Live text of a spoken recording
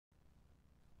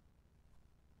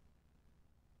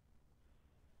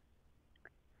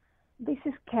This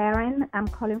is Karen. I'm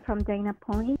calling from Dana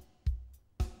Point.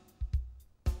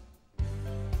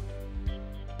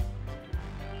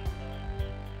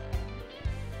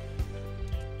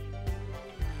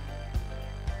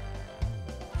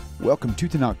 Welcome to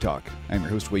TaNaCh Talk. I'm your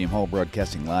host, William Hall,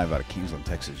 broadcasting live out of Kingsland,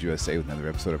 Texas, USA, with another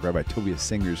episode of Rabbi Tovia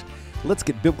Singer's Let's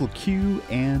Get Biblical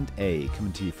Q&A,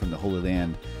 coming to you from the Holy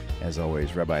Land. As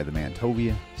always, Rabbi the Man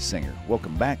Tovia Singer.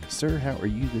 Welcome back, sir. How are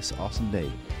you this awesome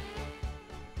day?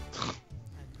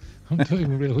 I'm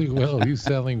doing really well. You're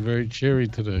sounding very cheery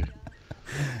today.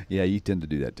 Yeah, you tend to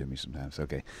do that to me sometimes.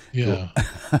 Okay. Yeah.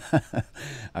 Cool.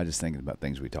 I'm just thinking about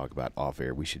things we talk about off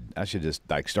air. I should just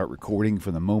start recording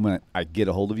from the moment I get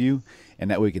a hold of you, and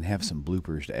that way we can have some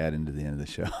bloopers to add into the end of the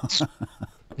show.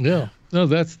 Yeah. No,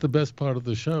 that's the best part of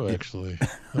the show, actually.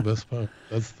 The best part.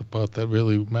 That's the part that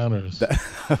really matters.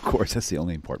 Of course, that's the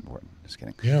only important part. Just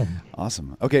kidding. Yeah.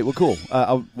 Awesome. Okay, well, cool.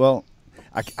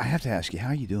 I have to ask you, how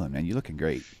are you doing, man? You're looking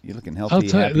great. You're looking healthy, I'll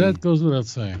tell happy. you, that goes without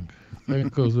saying. That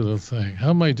goes without saying. How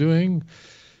am I doing?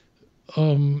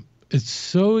 It's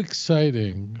so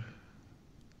exciting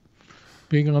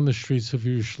being on the streets of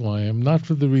Yerushalayim, not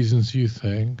for the reasons you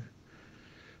think,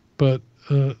 but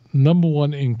number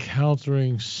one,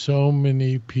 encountering so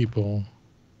many people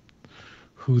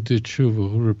who did tshuva,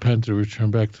 who repented,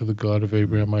 returned back to the God of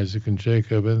Abraham, Isaac, and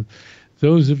Jacob. And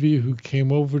those of you who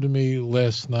came over to me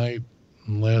last night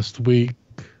and last week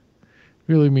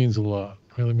really means a lot.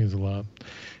 Really means a lot.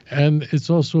 And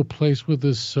it's also a place where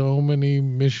there's so many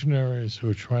missionaries who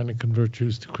are trying to convert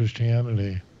Jews to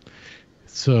Christianity.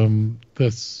 That's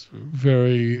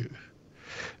very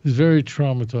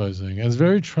traumatizing. And it's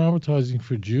very traumatizing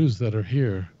for Jews that are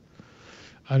here.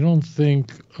 I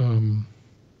think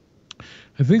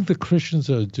the Christians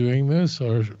that are doing this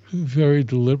are very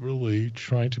deliberately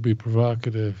trying to be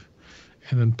provocative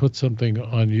and then put something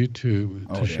on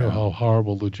YouTube to show how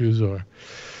horrible the Jews are.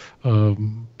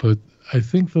 But I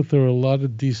think that there are a lot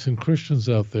of decent Christians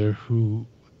out there who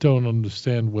don't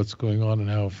understand what's going on and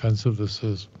how offensive this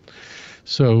is.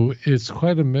 So it's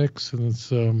quite a mix, and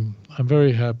I'm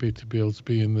very happy to be able to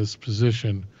be in this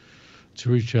position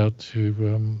to reach out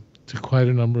to quite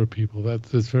a number of people.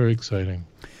 That's very exciting.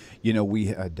 You know, we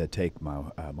had to take my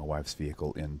wife's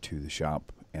vehicle into the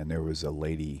shop, and there was a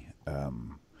lady,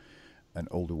 an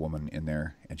older woman in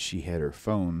there, and she had her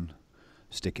phone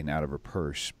sticking out of her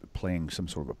purse, playing some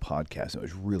sort of a podcast. It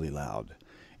was really loud,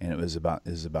 and it was about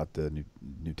the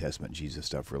New Testament Jesus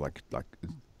stuff.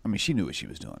 She knew what she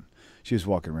was doing. She was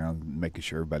walking around making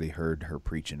sure everybody heard her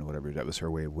preaching or whatever. That was her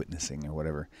way of witnessing or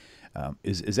whatever.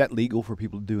 Is that legal for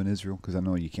people to do in Israel? Because I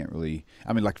know you can't really.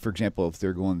 For example, if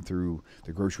they're going through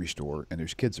the grocery store and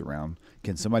there's kids around,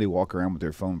 can somebody walk around with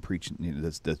their phone preaching?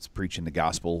 That's preaching the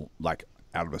gospel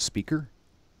out of a speaker?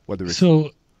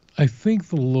 I think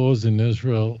the laws in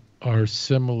Israel are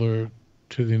similar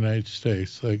to the United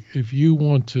States. Like, if you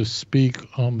want to speak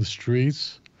on the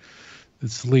streets,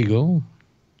 it's legal.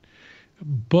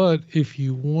 But if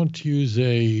you want to use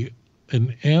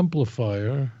an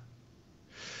amplifier,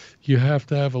 you have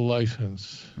to have a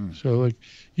license. So,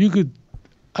 you could,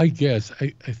 I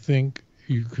think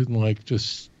you could,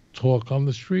 just talk on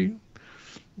the street.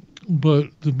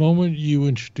 But the moment you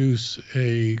introduce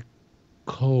a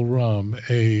Kol Ram,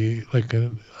 a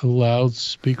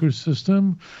loudspeaker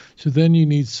system, so then you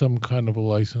need some kind of a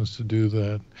license to do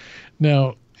that.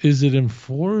 Now, is it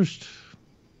enforced?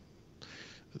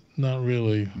 Not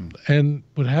really. And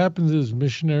what happens is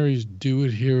missionaries do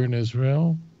it here in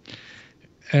Israel,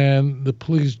 and the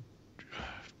police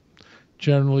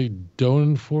generally don't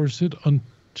enforce it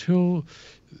until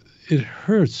it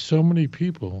hurts so many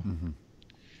people. Mm-hmm.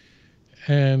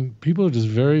 And people are just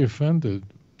very offended.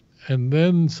 And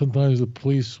then sometimes the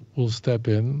police will step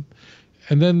in,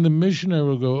 and then the missionary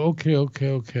will go,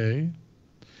 okay.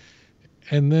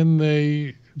 And then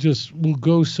they just will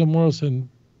go somewhere else and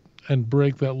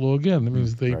break that law again. That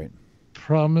means they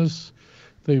promise,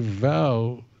 they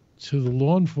vow to the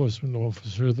law enforcement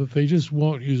officer that they just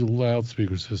won't use a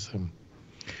loudspeaker system.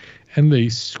 And they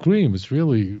scream. It's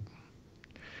really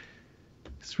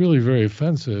very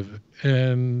offensive.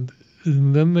 And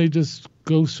then they just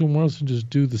go somewhere else and just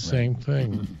do the same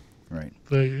thing. Right.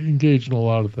 They engage in a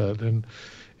lot of that, and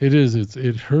it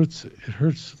hurts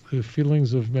the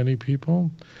feelings of many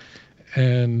people,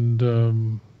 and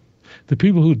the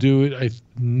people who do it, I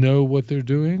know what they're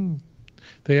doing.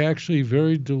 They actually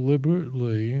very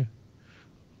deliberately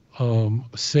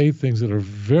say things that are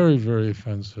very, very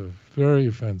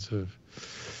offensive,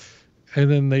 and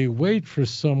then they wait for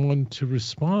someone to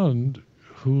respond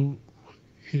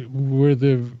where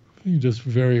they're just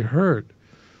very hurt.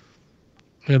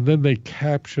 And then they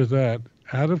capture that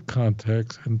out of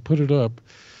context and put it up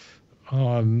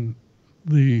on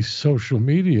the social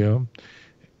media,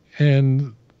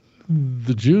 and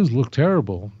the Jews look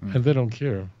terrible, and they don't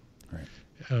care.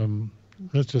 Right.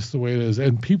 That's just the way it is.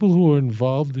 And people who are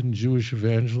involved in Jewish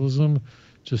evangelism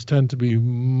just tend to be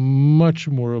much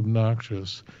more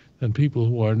obnoxious than people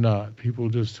who are not. People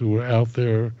just who are out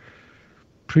there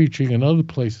preaching in other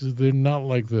places, they're not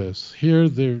like this. Here,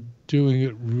 they're doing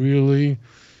it really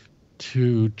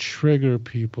to trigger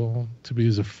people to be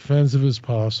as offensive as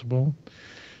possible,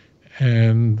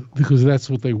 and because that's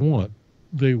what they want.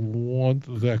 They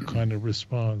want that kind of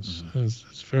response. And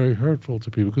it's very hurtful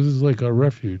to people because it's like our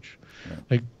refuge. Right.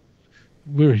 Like,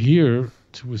 we're here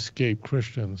to escape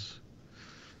Christians.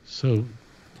 So,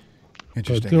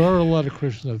 but there are a lot of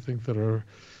Christians, I think, that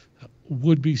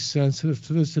would be sensitive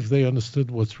to this if they understood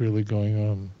what's really going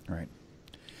on. Right.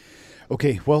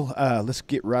 Okay, well, let's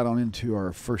get right on into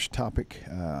our first topic.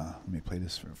 Let me play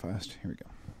this real fast. Here we go.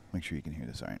 Make sure you can hear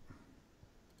this. All right.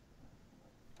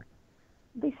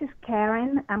 This is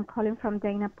Karen. I'm calling from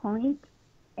Dana Point,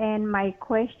 and my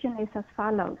question is as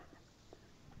follows.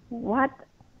 What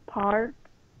part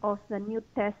of the New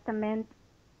Testament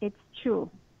is true?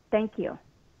 Thank you.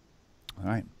 All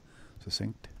right.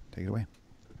 Succinct. Take it away.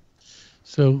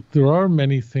 So there are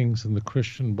many things in the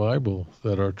Christian Bible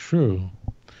that are true,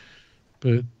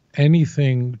 but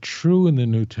anything true in the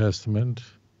New Testament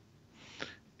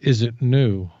isn't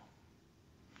new.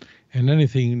 And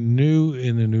anything new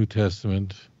in the New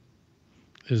Testament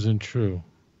isn't true.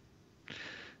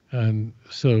 And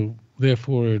so,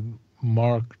 therefore, in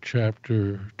Mark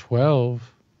chapter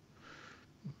 12,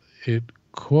 it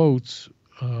quotes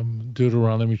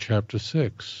Deuteronomy chapter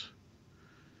 6.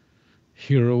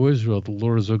 Hear, O Israel, the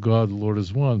Lord is our God, the Lord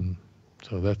is one.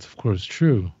 So that's, of course,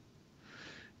 true.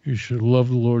 You should love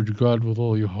the Lord your God with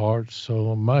all your heart,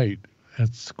 soul, and might.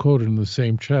 That's quoted in the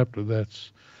same chapter.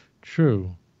 That's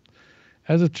true.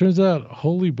 As it turns out,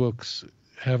 holy books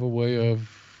have a way of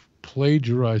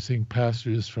plagiarizing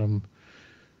passages from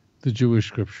the Jewish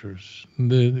scriptures.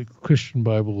 The Christian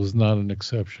Bible is not an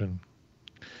exception.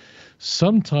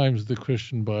 Sometimes the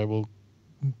Christian Bible,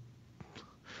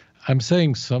 I'm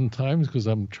saying sometimes because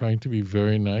I'm trying to be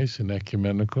very nice and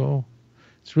ecumenical.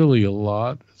 It's really a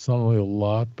lot. It's not only a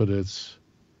lot, but it's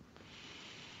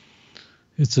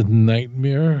a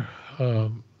nightmare.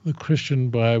 The Christian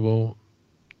Bible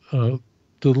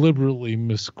deliberately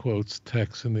misquotes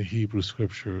texts in the Hebrew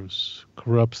scriptures,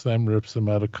 corrupts them, rips them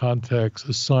out of context,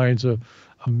 assigns a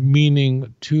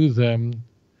meaning to them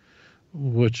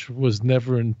which was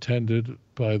never intended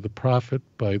by the prophet,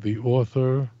 by the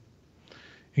author,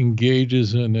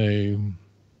 engages in a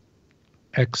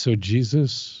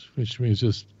exegesis, which means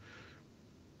just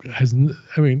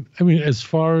as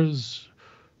far as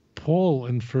Paul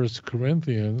in 1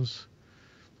 Corinthians,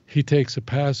 he takes a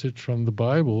passage from the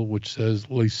Bible which says,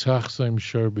 "Lisachsem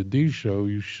sharbedisho,"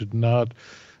 you should not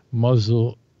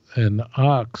muzzle an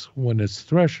ox when it's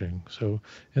threshing. So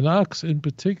an ox in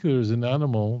particular is an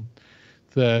animal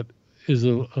that is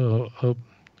a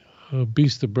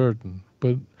beast of burden.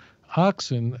 But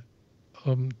oxen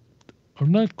are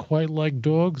not quite like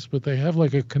dogs, but they have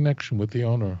like a connection with the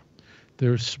owner.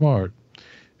 They're smart.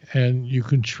 And you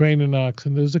can train an ox,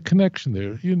 and there's a connection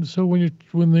there. So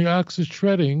when the ox is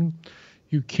treading,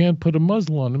 you can't put a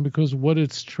muzzle on him because what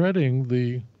it's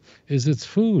treading is its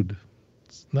food.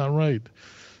 It's not right.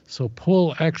 So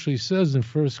Paul actually says in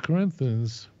 1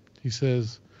 Corinthians, he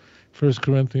says, 1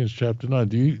 Corinthians chapter 9,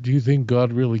 do you think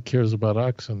God really cares about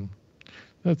oxen?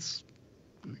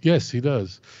 Yes, he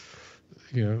does.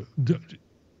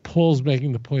 Paul's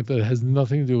making the point that it has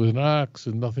nothing to do with an ox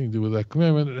and nothing to do with that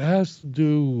commandment. It has to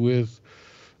do with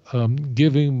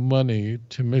giving money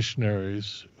to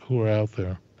missionaries who are out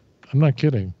there. I'm not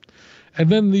kidding. And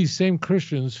then these same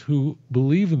Christians who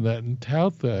believe in that and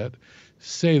tout that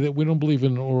say that we don't believe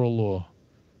in oral law.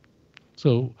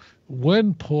 So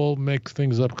when Paul makes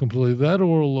things up completely, that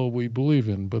oral law we believe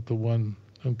in, but the one,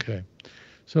 okay.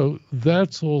 So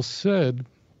that's all said.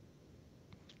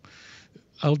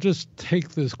 I'll just take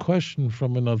this question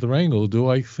from another angle. Do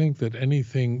I think that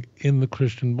anything in the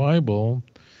Christian Bible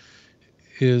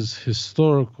is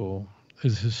historically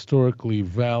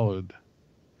valid?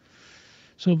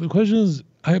 So the question is,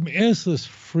 I'm asked this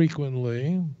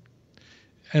frequently,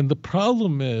 and the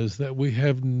problem is that we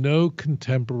have no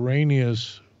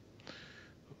contemporaneous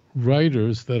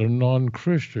writers that are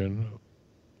non-Christian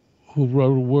who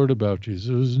wrote a word about Jesus.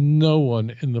 There was no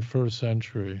one in the first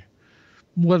century,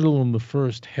 let alone the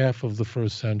first half of the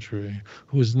first century,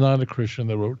 who was not a Christian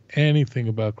that wrote anything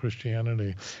about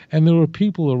Christianity. And there were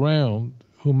people around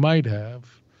who might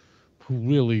have, who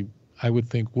really, I would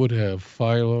think would have.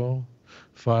 Philo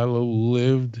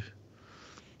lived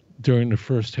during the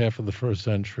first half of the first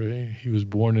century. He was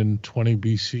born in 20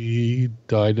 BCE,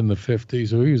 died in the 50s,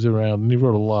 so he was around, and he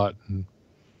wrote a lot and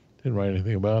didn't write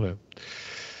anything about it.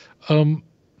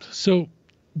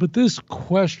 But this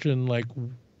question, like,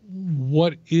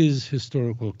 what is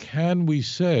historical? Can we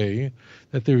say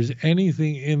that there's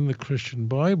anything in the Christian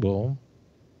Bible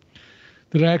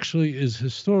that actually is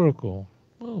historical?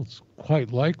 Well, it's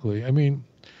quite likely. I mean,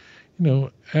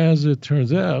 as it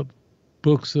turns out,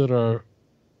 books whose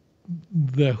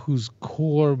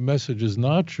core message is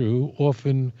not true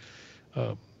often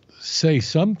say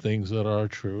some things that are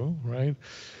true, right?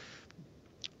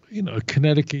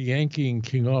 Connecticut Yankee in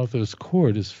King Arthur's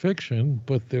Court is fiction,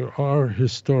 but there are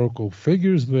historical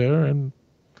figures there, and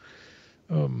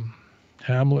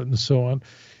Hamlet and so on.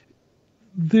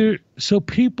 This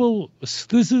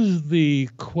is the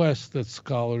quest that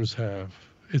scholars have.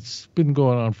 It's been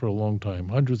going on for a long time,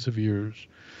 hundreds of years.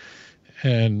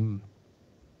 And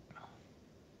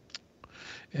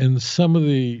some of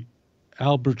the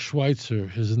Albert Schweitzer,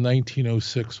 his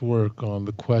 1906 work on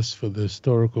the quest for the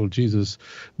historical Jesus,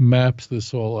 maps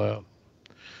this all out.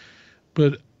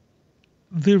 But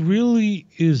there really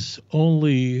is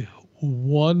only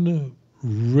one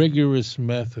rigorous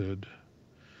method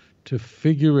to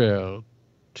figure out,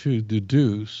 to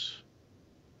deduce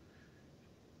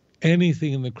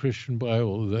anything in the Christian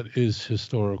Bible that is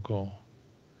historical.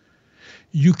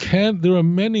 There are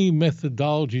many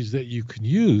methodologies that you can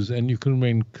use and you can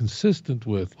remain consistent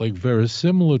with, like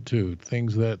verisimilitude,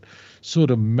 things that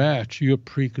sort of match your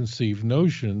preconceived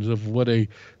notions of what a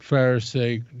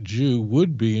Pharisaic Jew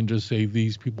would be, and just say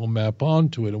these people map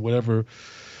onto it, and whatever,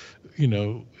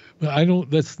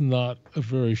 that's not a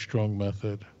very strong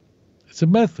method. It's a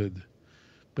method,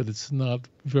 but it's not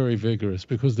very vigorous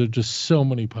because there are just so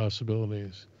many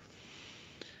possibilities.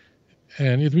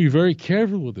 And you have to be very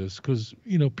careful with this because,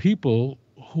 people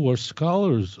who are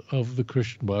scholars of the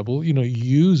Christian Bible,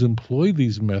 employ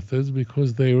these methods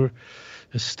because they were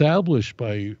established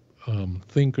by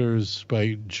thinkers,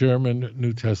 by German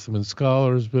New Testament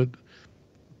scholars, but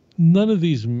none of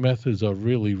these methods are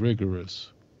really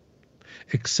rigorous,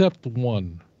 except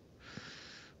one.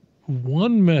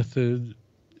 One method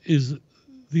is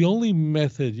the only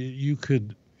method you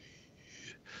could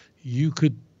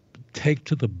take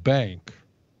to the bank,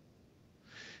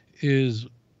 is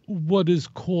what is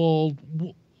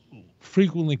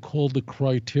frequently called the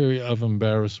criteria of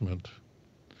embarrassment.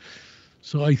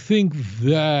 So I think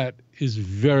that is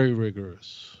very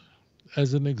rigorous.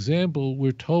 As an example,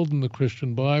 we're told in the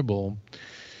Christian Bible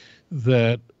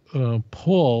that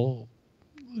Paul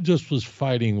just was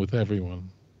fighting with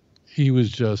everyone. He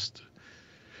was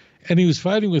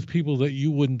fighting with people that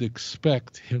you wouldn't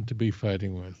expect him to be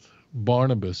fighting with.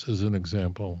 Barnabas is an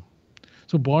example.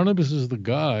 So Barnabas is the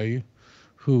guy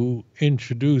who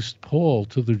introduced Paul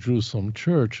to the Jerusalem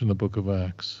church in the book of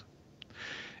Acts.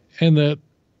 And that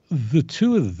the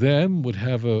two of them would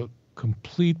have a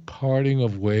complete parting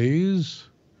of ways,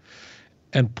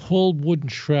 and Paul wouldn't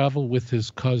travel with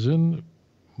his cousin,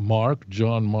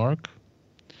 John Mark.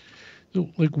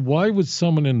 Like, why would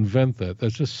someone invent that?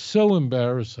 That's just so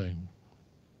embarrassing.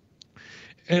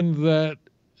 And that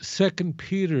Second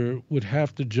Peter would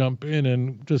have to jump in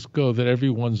and just go that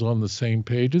everyone's on the same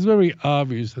page. It's very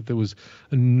obvious that there was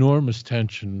enormous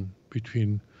tension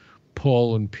between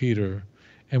Paul and Peter.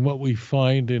 And what we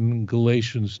find in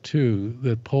Galatians 2,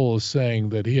 that Paul is saying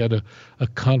that he had a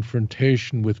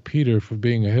confrontation with Peter for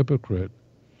being a hypocrite.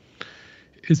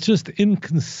 It's just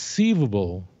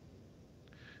inconceivable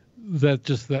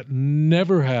that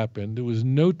never happened. There was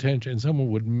no tension, and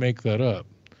someone would make that up.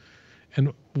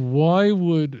 And why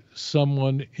would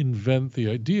someone invent the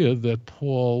idea that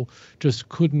Paul just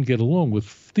couldn't get along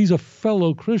with? These are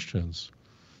fellow Christians.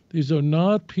 These are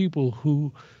not people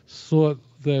who thought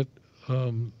that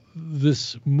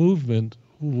this movement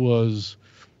was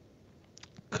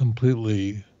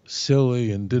completely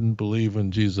silly and didn't believe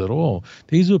in Jesus at all.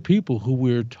 These are people who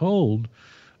we're told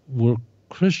were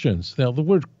Christians. Now, the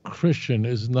word Christian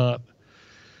is not,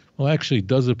 well, actually it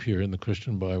does appear in the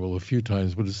Christian Bible a few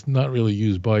times, but it's not really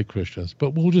used by Christians.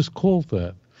 But we'll just call it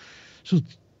that. So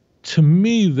to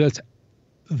me,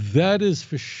 that is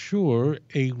for sure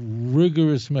a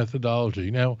rigorous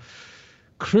methodology. Now,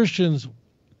 Christians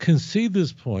can see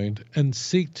this point and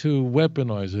seek to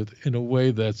weaponize it in a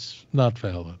way that's not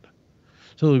valid.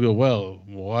 So they go, well,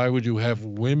 why would you have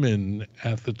women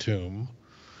at the tomb,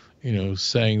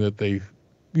 saying that they,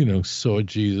 saw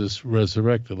Jesus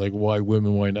resurrected? Like, why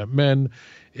women, why not men?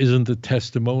 Isn't the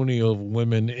testimony of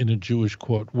women in a Jewish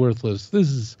court worthless? This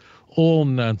is all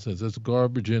nonsense. That's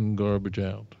garbage in, garbage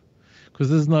out. Because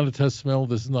this is not a testimonial,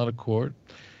 this is not a court.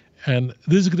 And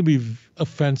this is going to be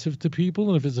offensive to people,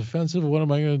 and if it's offensive, what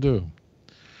am I going to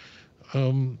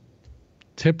do?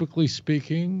 Typically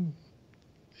speaking,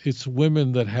 it's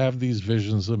women that have these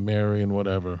visions of Mary and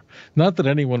whatever. Not that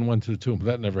anyone went to the tomb,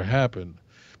 that never happened.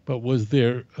 But was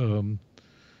there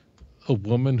a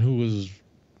woman who was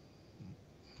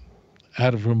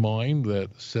out of her mind that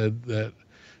said that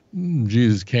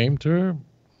Jesus came to her?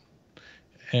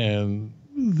 And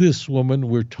this woman,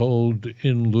 we're told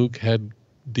in Luke, had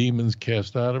demons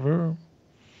cast out of her.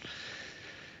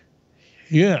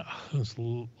 Yeah, it's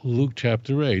Luke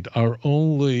chapter 8. Our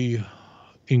only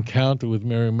encounter with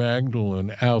Mary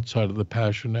Magdalene outside of the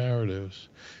Passion narratives.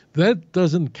 That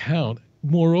doesn't count.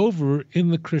 Moreover, in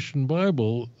the Christian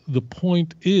Bible, the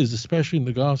point is, especially in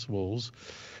the Gospels,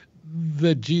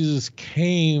 that Jesus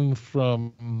came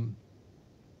from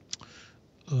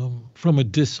a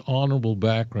dishonorable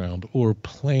background or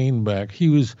plain back. He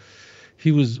was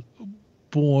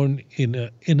born in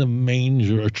a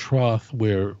manger, a trough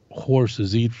where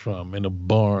horses eat from, in a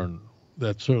barn.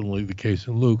 That's certainly the case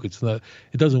in Luke. It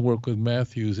doesn't work with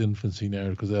Matthew's infancy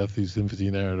narrative, because Matthew's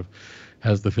infancy narrative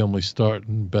has the family start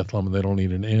in Bethlehem and they don't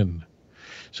need an inn.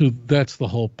 So that's the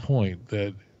whole point.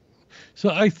 So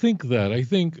I think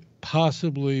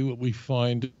possibly what we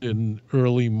find in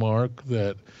early Mark,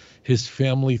 that his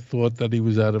family thought that he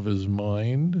was out of his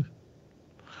mind.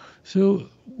 So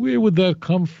where would that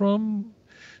come from?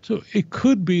 So it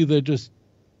could be that just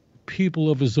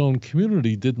people of his own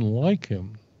community didn't like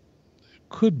him. It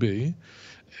could be.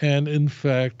 And in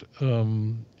fact,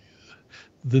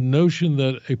 the notion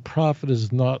that a prophet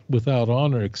is not without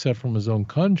honor except from his own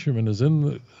countrymen is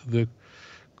in the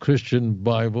Christian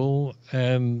Bible,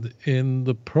 and in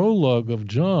the prologue of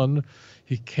John,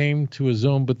 he came to his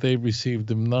own, but they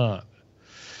received him not.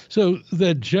 So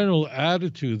that general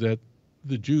attitude that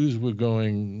the Jews were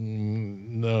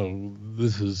going, no,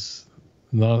 this is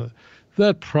not,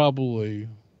 that probably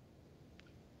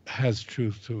has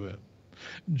truth to it.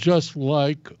 Just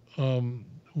like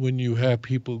when you have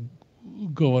people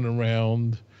going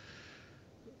around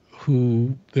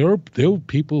who, there were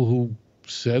people who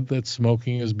said that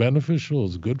smoking is beneficial,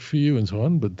 is good for you and so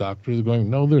on, but doctors are going,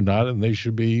 no, they're not, and they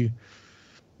should be,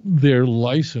 their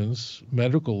license,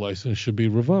 medical license, should be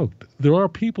revoked. There are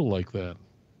people like that.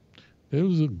 There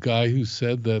was a guy who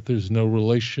said that there's no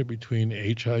relationship between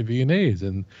HIV and AIDS,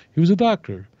 and he was a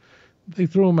doctor. They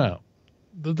threw him out.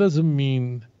 That doesn't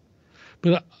mean,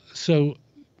 but so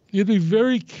you'd be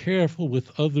very careful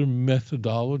with other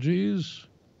methodologies,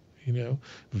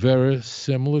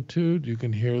 verisimilitude. You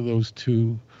can hear those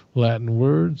two Latin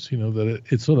words, that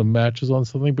it sort of matches on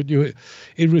something, but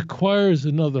it requires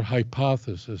another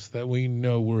hypothesis that we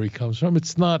know where he comes from.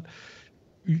 It's not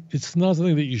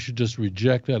something that you should just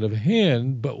reject out of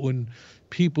hand, but when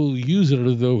people use it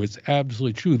as though it's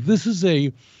absolutely true, this is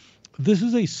a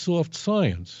soft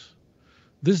science.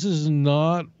 This is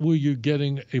not where you're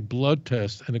getting a blood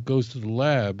test and it goes to the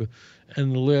lab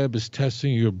and the lab is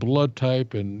testing your blood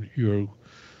type and your,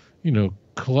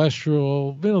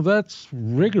 cholesterol. That's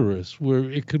rigorous, where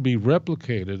it could be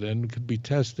replicated and could be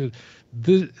tested.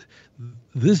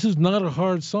 This is not a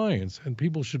hard science, and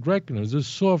people should recognize this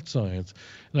soft science.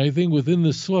 And I think within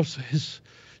the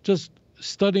just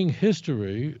studying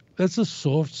history, that's a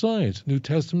soft science. New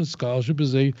Testament scholarship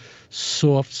is a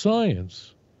soft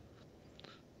science.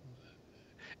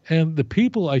 And the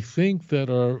people I think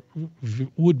that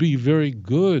would be very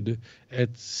good at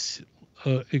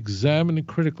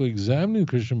critically examining the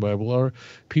Christian Bible are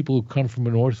people who come from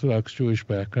an Orthodox Jewish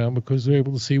background, because they're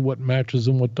able to see what matches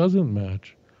and what doesn't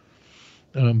match.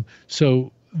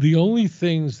 So the only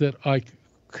things that I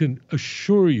can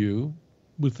assure you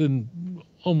within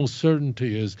almost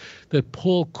certainty is that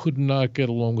Paul could not get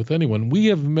along with anyone. We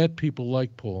have met people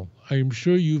like Paul. I am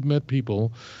sure you've met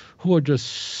people who are just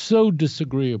so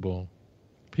disagreeable.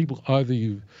 People either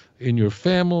in your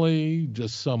family,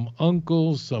 just some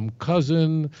uncle, some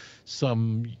cousin,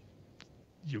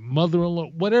 your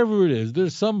mother-in-law, whatever it is,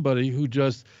 there's somebody who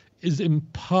just is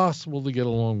impossible to get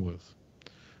along with,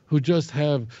 who just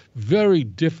have very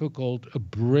difficult,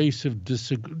 abrasive,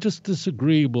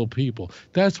 disagreeable people.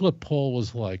 That's what Paul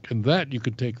was like, and that you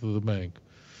could take to the bank,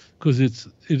 because it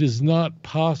is not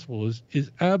possible, it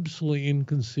is absolutely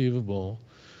inconceivable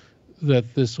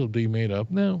that this will be made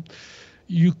up. Now,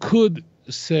 you could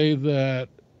say that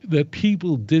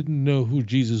people didn't know who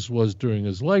Jesus was during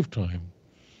his lifetime.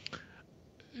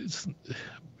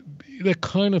 That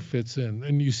kind of fits in,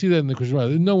 and you see that in the Christian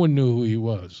Bible. No one knew who he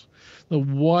was. Now,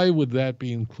 why would that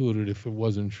be included if it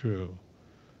wasn't true?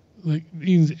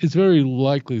 it's very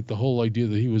likely that the whole idea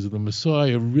that he was the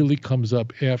Messiah really comes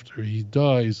up after he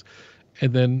dies,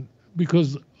 and then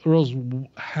because or else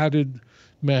how did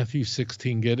Matthew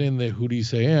 16 get in there? Who do you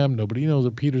say I am? Nobody knows.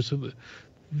 What Peter said.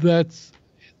 That's.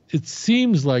 It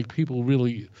seems like people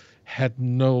really had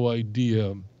no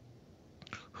idea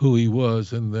who he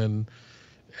was, and then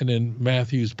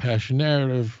Matthew's passion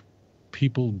narrative,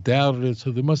 people doubted it.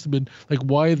 So there must have been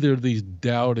why are there these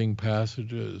doubting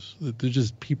passages? That they're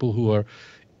just people who are,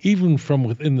 even from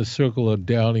within the circle, are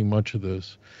doubting much of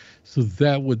this. So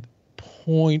that would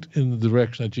point in the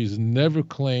direction that Jesus never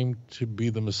claimed to be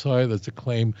the Messiah. That's a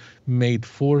claim made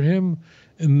for him,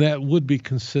 and that would be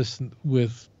consistent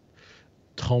with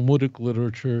Talmudic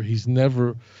literature. He's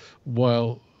never,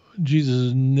 while Jesus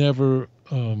is never,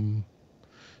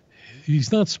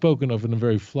 he's not spoken of in a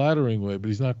very flattering way, but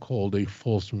he's not called a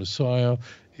false Messiah.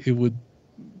 It would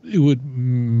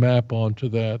map onto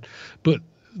that. But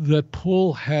that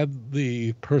Paul had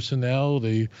the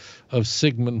personality of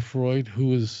Sigmund Freud, who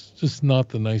was just not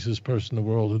the nicest person in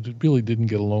the world, who really didn't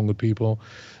get along with people.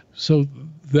 So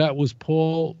that was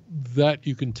Paul. That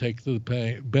you can take to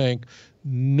the bank.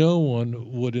 No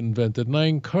one would invent it. And I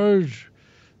encourage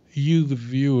you, the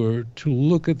viewer, to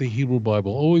look at the Hebrew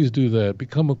Bible. Always do that.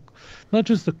 Become not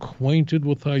just acquainted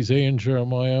with Isaiah and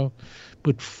Jeremiah,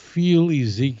 but feel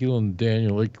Ezekiel and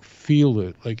Daniel. Feel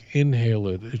it, inhale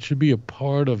it. It should be a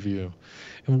part of you.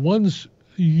 And once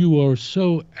you are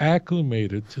so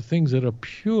acclimated to things that are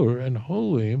pure and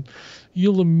holy,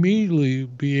 you'll immediately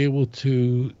be able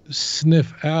to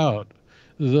sniff out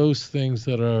those things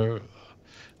that are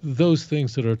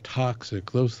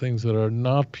toxic, those things that are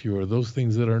not pure, those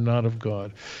things that are not of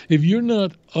God. If you're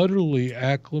not utterly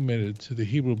acclimated to the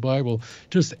Hebrew Bible,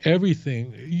 just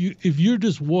everything, if you're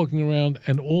just walking around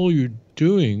and all you're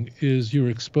doing is you're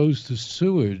exposed to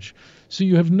sewage, so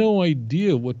you have no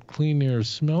idea what clean air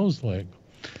smells like.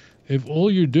 If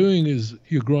all you're doing is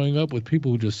you're growing up with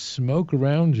people who just smoke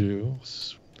around you,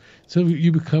 so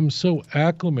you become so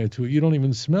acclimated to it, you don't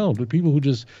even smell. But people who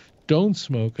just don't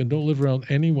smoke and don't live around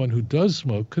anyone who does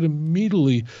smoke could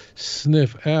immediately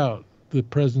sniff out the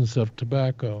presence of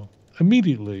tobacco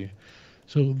immediately.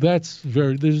 So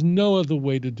there's no other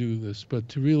way to do this but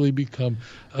to really become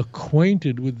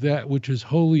acquainted with that which is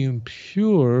holy and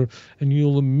pure, and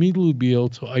you'll immediately be able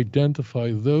to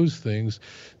identify those things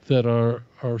that are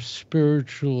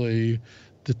spiritually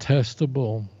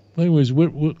detestable. Anyways,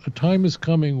 a time is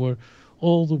coming where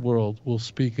all the world will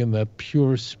speak in that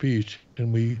pure speech,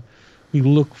 and we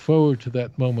look forward to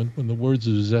that moment when the words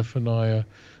of Zephaniah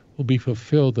will be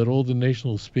fulfilled, that all the nations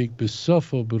will speak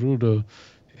B'safo Beruda,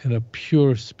 in a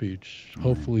pure speech.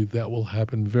 Hopefully that will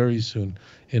happen very soon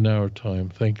in our time.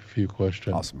 Thank you for your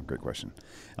question. Awesome. Great question.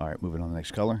 All right, moving on to the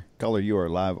next caller. Caller, you are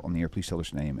live on the air. Please tell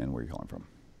us your name and where you're calling from.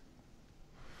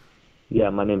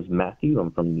 Yeah, my name's Matthew. I'm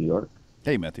from New York.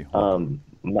 Hey, Matthew.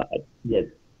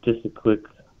 Just a quick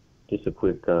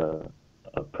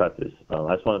preface.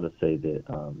 I just wanted to say that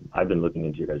I've been looking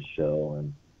into your guys' show,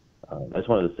 and I just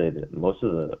wanted to say that most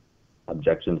of the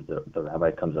objections that the rabbi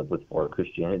comes up with for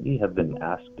Christianity have been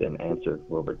asked and answered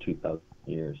for over 2,000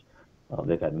 years.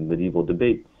 They've had medieval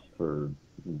debates for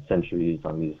centuries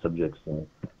on these subjects, and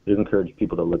I encourage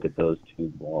people to look at those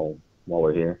too while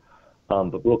we're here.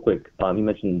 But real quick, you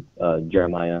mentioned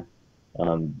Jeremiah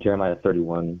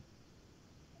 31.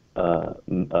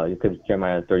 Because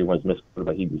Jeremiah 31 is misquoted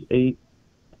by Hebrews 8.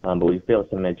 But what he fails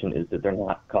to mention is that they're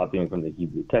not copying from the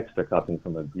Hebrew text, they're copying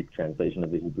from a Greek translation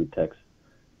of the Hebrew text.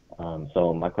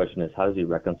 So my question is, how does he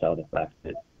reconcile the fact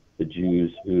that the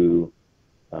Jews who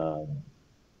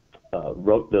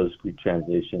wrote those Greek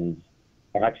translations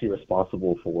are actually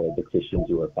responsible for the Christians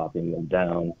who are copying them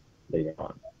down later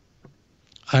on?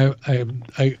 I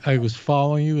was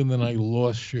following you and then I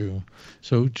lost you.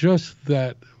 So just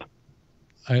that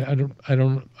I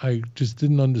just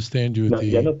didn't understand you.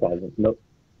 No problem.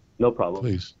 No problem.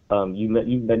 Please.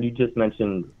 You just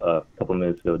mentioned a couple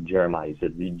minutes ago Jeremiah. You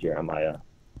said read Jeremiah.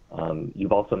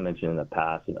 You've also mentioned in the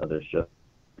past in other shows,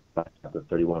 chapter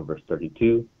 31, verse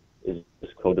 32 is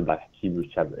quoted by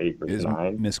Hebrews chapter 8, verse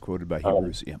 9. Misquoted by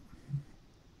Hebrews, yeah.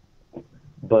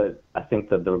 But I think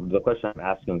that the question I'm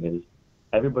asking is,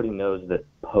 everybody knows that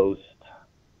once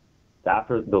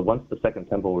the Second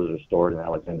Temple was restored and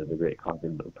Alexander the Great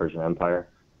conquered the Persian Empire,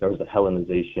 there was a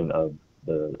Hellenization of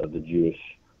the Jewish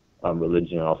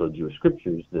religion and also Jewish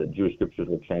scriptures. The Jewish scriptures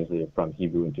were translated from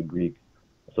Hebrew into Greek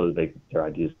so that their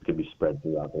ideas could be spread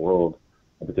throughout the world.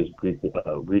 Because Greek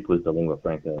was the lingua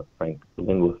franca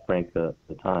at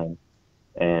the time,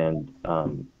 and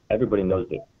everybody knows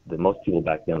that most people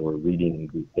back then were reading in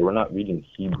Greek. They were not reading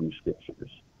Hebrew scriptures.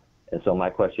 And so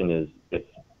my question is, if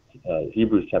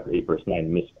Hebrews chapter 8, verse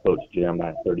 9 misquotes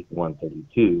Jeremiah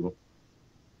 31:32.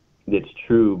 It's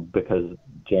true because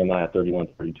Jeremiah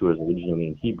 31:32 is originally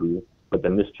in Hebrew, but the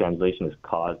mistranslation is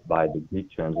caused by the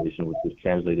Greek translation, which was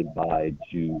translated by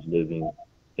Jews living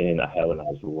in a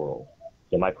Hellenized world.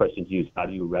 So my question to you is, how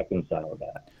do you reconcile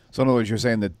that? So in other words, you're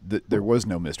saying that there was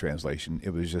no mistranslation.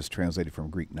 It was just translated from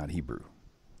Greek, not Hebrew.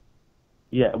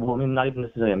 Yeah, well, I mean, not even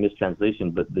necessarily a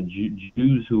mistranslation, but the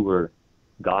Jews who were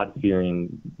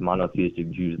God-fearing,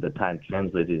 monotheistic Jews at the time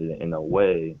translated it in a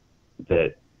way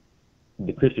that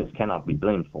the Christians cannot be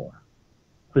blamed for,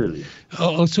 clearly.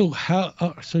 So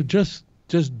just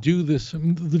do this.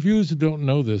 The viewers who don't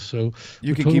know this, so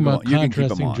You we're can talking keep 'em about on. You can keep 'em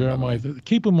contrasting on, by the Jeremiah. way.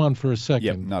 Keep them on for a second.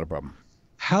 Yep, not a problem.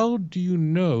 How do you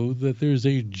know that there's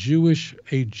a Jewish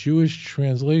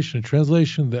translation, a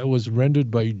translation that was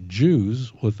rendered by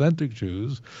Jews, authentic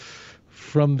Jews,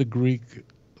 from the Greek,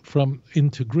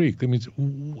 into Greek? That means,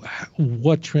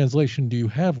 what translation do you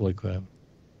have like that?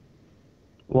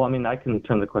 Well, I mean, I can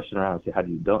turn the question around and say, how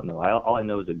do you don't know? All I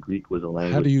know is that Greek was a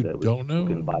language How do you that was don't know?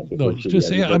 spoken by No, virtually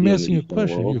just everybody I'm in the asking you a Eastern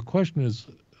question. world. Your question is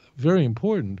very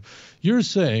important. You're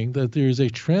saying that there is a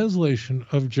translation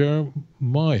of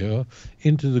Jeremiah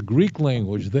into the Greek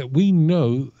language that we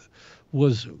know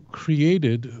was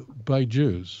created by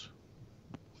Jews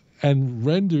and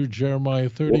rendered Jeremiah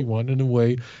 31 in a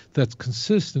way that's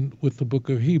consistent with the book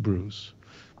of Hebrews.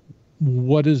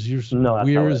 What is your, No, that's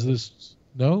where not is this?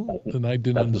 No? Then I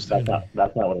didn't understand you.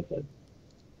 That's not what I said.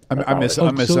 I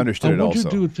misunderstood I it want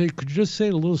also. you to could you just say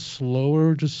it a little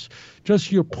slower, just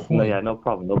your point. No, yeah, no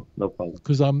problem, no problem.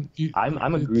 Because I'm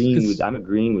agreeing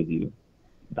with you.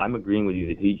 I'm agreeing with you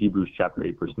that Hebrews chapter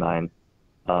 8 verse 9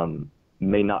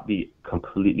 may not be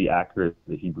completely accurate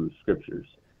to the Hebrew scriptures.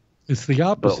 It's the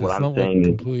opposite. But It's not like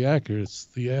completely accurate. It's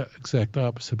the exact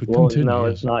opposite. But continue. No,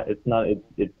 yes. it's not. It's not.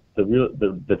 It's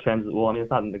the trans. Well, I mean,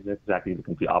 it's not exactly the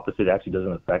complete opposite. It actually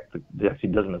doesn't affect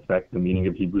the meaning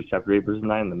of Hebrews chapter 8 verse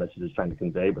 9. The message is trying to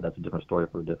convey, but that's a different story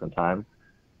for a different time.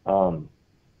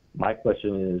 My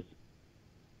question is,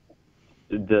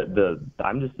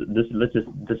 let's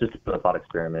just do a thought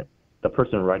experiment. The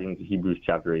person writing Hebrews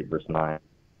chapter 8 verse 9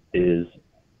 is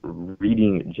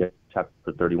reading chapter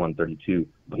 31:32,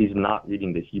 but he's not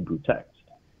reading the Hebrew text,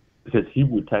 because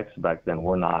Hebrew texts back then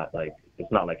were not like,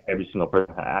 it's not like every single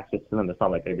person had access to them. It's not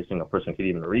like every single person could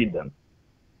even read them.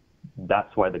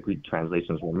 That's why the Greek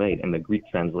translations were made. And the Greek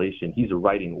translation, he's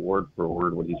writing word for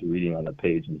word what he's reading on the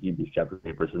page in Hebrews chapter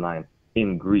 8 verse 9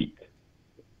 in Greek.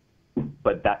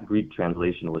 But that Greek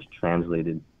translation was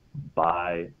translated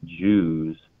by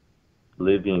Jews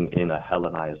living in a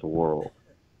Hellenized world.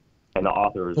 And the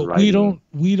author is writing.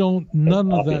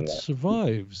 None of that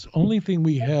survives. Only thing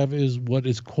we have is what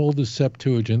is called the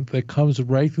Septuagint that comes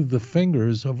right through the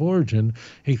fingers of Origen,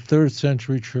 a 3rd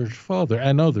century church father,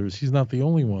 and others. He's not the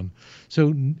only one.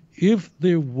 So if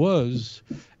there was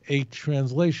a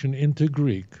translation into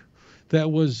Greek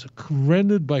that was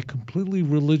rendered by completely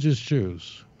religious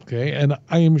Jews, okay, and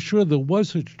I am sure there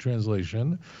was such a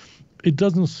translation, it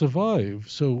doesn't survive.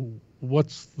 So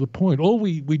what's the point?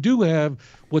 We do have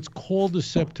what's called the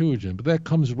Septuagint, but that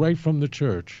comes right from the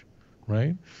church,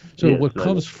 right? So yes, what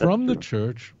comes from the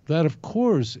church, that of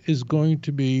course is going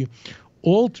to be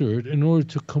altered in order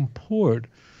to comport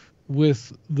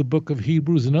with the book of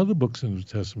Hebrews and other books in the New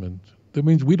Testament. That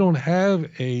means we don't have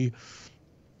a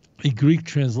Greek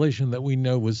translation that we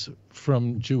know was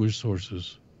from Jewish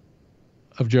sources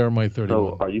of Jeremiah 31.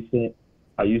 So are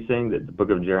you saying that the book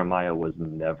of Jeremiah was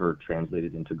never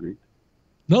translated into Greek?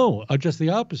 No, just the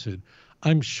opposite.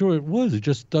 I'm sure it was. It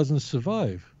just doesn't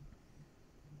survive.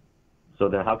 So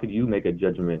then how could you make a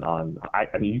judgment on, I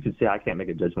mean, you could say I can't make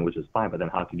a judgment, which is fine, but then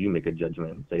how could you make a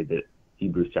judgment and say that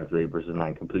Hebrews chapter 8 verses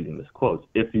 9 completely misquotes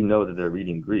if you know that they're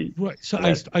reading Greek? Right. So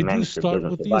I do start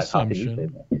with the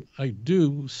assumption. I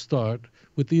do start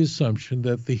with the assumption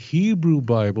that the Hebrew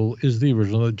Bible is the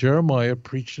original, that Jeremiah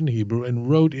preached in Hebrew and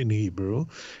wrote in Hebrew,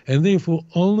 and therefore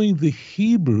only the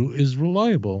Hebrew is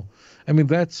reliable. I mean,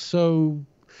 that's so.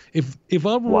 If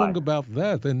I'm wrong about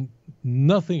that, then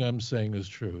nothing I'm saying is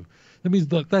true. That means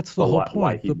that's the whole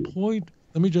point. The point.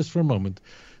 Let me just for a moment.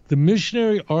 The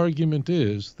missionary argument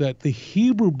is that the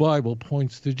Hebrew Bible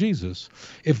points to Jesus.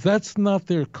 If that's not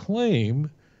their claim,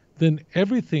 then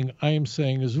everything I am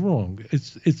saying is wrong.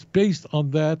 It's based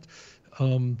on that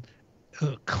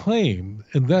claim,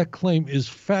 and that claim is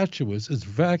fatuous, it's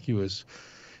vacuous.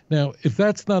 Now, if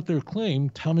that's not their claim,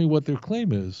 tell me what their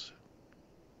claim is.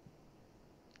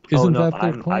 Isn't that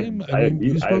their claim? I agree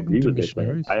you've with spoken to their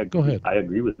claim. missionaries. Go ahead. I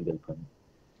agree with their claim.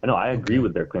 No, I agree Okay.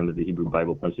 with their claim that the Hebrew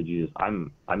Bible points to Jesus. I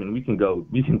mean, we could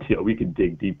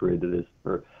dig deeper into this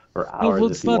for No, hours if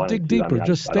let's you not wanted dig to. I deeper. mean,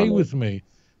 Just I don't stay know. with me.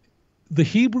 The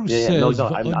Hebrew Yeah, no, says, no,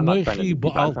 I'm not trying to "V'anochi dig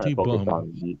deep. I'm trying to ba'alti focus bam."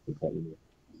 on the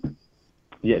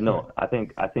Yeah, Right. no, I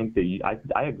think that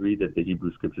I agree that the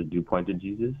Hebrew scriptures do point to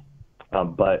Jesus,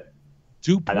 but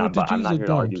Do point to but I'm Jesus not or here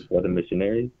to argue don't? for the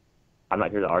missionaries. I'm not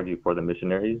here to argue for the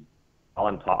missionaries. All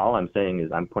I'm saying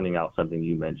is I'm pointing out something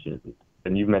you mentioned,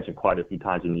 and you've mentioned quite a few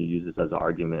times, and you use this as an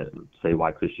argument, and say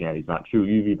why Christianity is not true.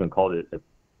 You've even called it.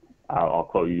 I'll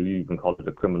quote you. You even called it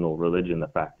a criminal religion. The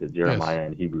fact that Yes. Jeremiah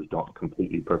and Hebrews don't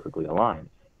completely perfectly align.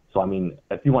 So I mean,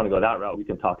 if you want to go that route, we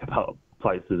can talk about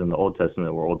places in the Old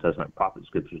Testament where Old Testament prophet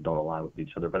scriptures don't align with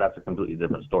each other, but that's a completely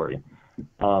different story.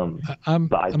 But I I'm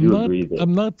do not agree that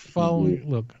I'm not Hebrews. following.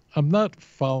 Look, I'm not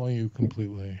following you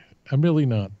completely. I'm really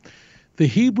not. The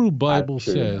Hebrew I'm Bible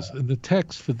sure you're not. says, and the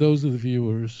text for those of the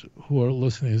viewers who are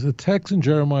listening is the text in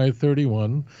Jeremiah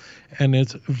 31, and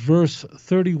it's verse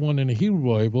 31 in the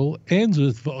Hebrew Bible ends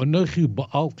with "V'anochi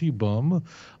ba'alti bam,"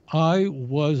 I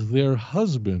was their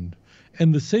husband.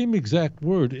 And the same exact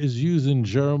word is used in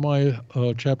Jeremiah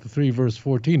chapter 3, verse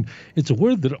 14. It's a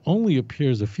word that only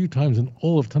appears a few times in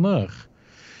all of TaNaCh.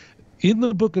 In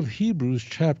the book of Hebrews,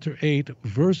 chapter 8,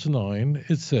 verse 9,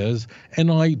 it says,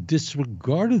 "And I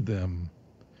disregarded them."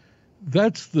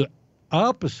 That's the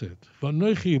opposite.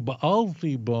 Vanochi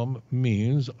ba'alti bam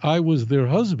means I was their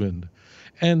husband.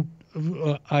 And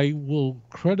I will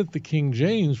credit the King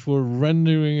James for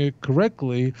rendering it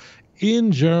correctly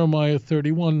in Jeremiah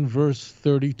 31, verse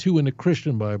 32 in the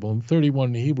Christian Bible and 31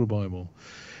 in the Hebrew Bible.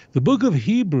 The book of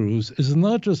Hebrews is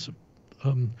not just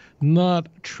not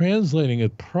translating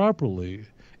it properly,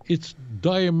 it's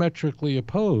diametrically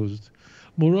opposed.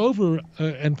 Moreover,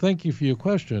 and thank you for your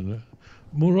question,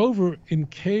 moreover, in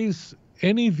case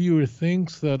any viewer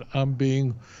thinks that I'm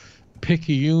being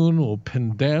picayune or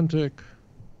pedantic,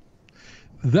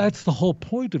 that's the whole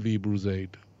point of Hebrews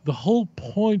 8. The whole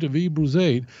point of Hebrews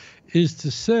 8 is to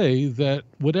say that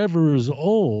whatever is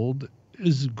old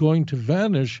is going to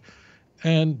vanish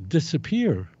and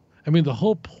disappear. I mean, the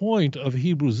whole point of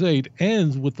Hebrews 8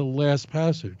 ends with the last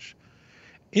passage.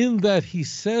 In that he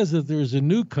says that there's a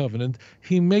new covenant,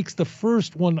 he makes the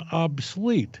first one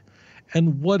obsolete.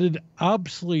 And what is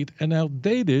obsolete and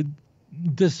outdated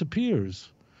disappears.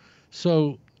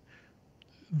 So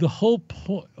the whole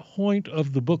point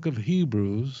of the book of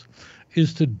Hebrews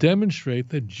is to demonstrate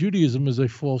that Judaism is a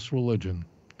false religion.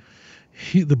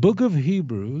 The book of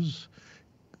Hebrews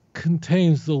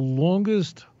contains the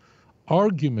longest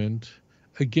argument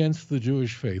against the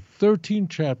Jewish faith, 13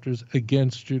 chapters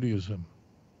against Judaism.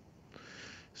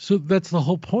 So that's the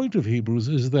whole point of Hebrews,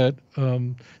 is that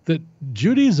that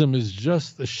Judaism is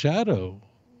just a shadow.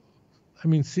 I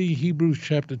mean, see Hebrews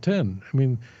chapter 10. I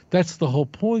mean, that's the whole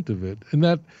point of it. And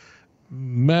that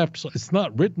maps, it's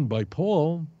not written by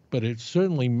Paul, but it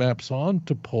certainly maps on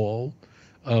to Paul,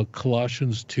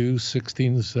 Colossians 2,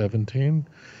 16 to 17.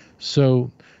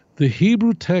 So the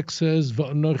Hebrew text says,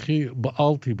 "Va'anochi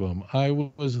ba'alti bam," I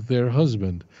was their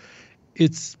husband.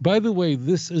 It's, by the way,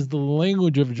 this is the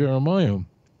language of Jeremiah.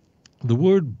 The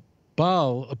word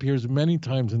Baal appears many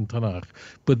times in TaNaCh,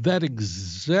 but that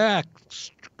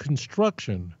exact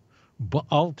construction,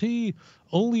 Baalti,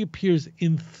 only appears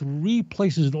in 3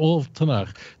 places in all of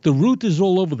TaNaCh. The root is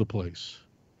all over the place,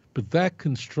 but that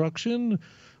construction,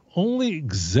 only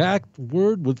exact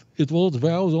word with all its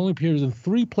vowels, only appears in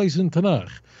 3 places in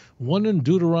TaNaCh. One in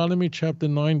Deuteronomy chapter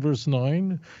 9, verse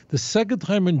 9, the second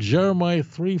time in Jeremiah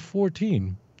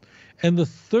 3:14, and the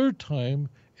third time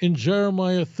in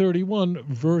Jeremiah 31,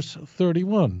 verse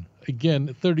 31.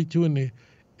 Again, 32 in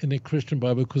the Christian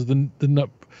Bible, because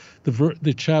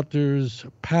the chapters,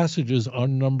 passages are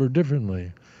numbered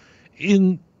differently.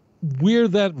 In where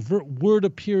that word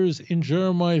appears in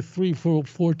Jeremiah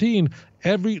 3:14,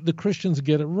 the Christians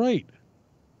get it right.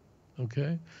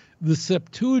 Okay, the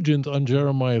Septuagint on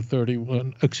Jeremiah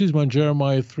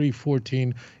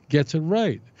 3:14 gets it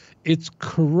right. It's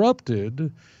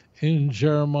corrupted in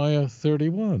Jeremiah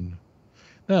 31.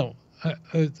 Now,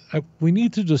 we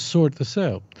need to just sort this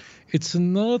out. It's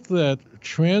not that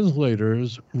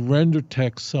translators render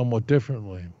text somewhat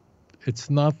differently.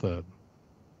 It's not that.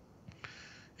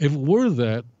 If it were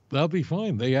that, that'll be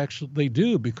fine. They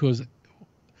do, because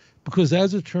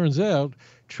as it turns out,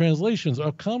 translations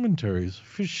are commentaries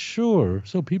for sure.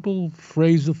 So people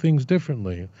phrase the things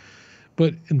differently.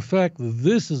 But in fact,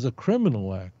 this is a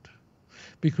criminal act,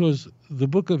 because the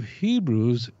book of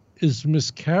Hebrews is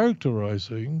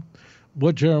mischaracterizing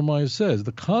what Jeremiah says.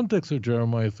 The context of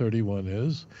Jeremiah 31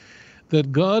 is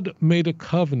that God made a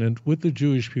covenant with the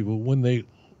Jewish people when they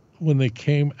when they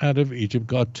came out of Egypt.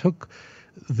 God took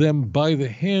them by the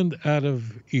hand out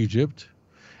of Egypt,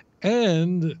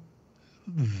 and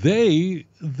they,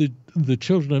 the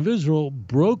children of Israel,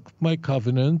 broke my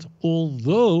covenant,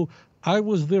 although I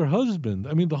was their husband.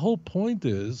 I mean, the whole point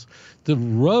is, the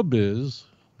rub is,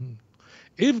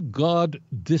 if God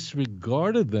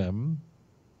disregarded them,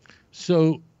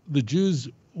 so the Jews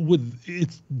would,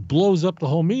 it blows up the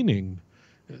whole meaning.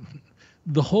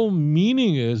 The whole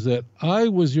meaning is that I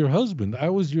was your husband, I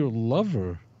was your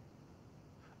lover.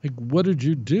 Like, what did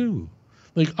you do?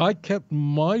 Like, I kept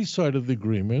my side of the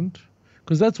agreement,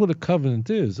 because that's what a covenant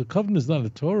is. A covenant is not a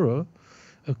Torah.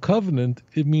 A covenant,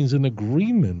 it means an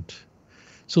agreement.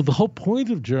 So the whole point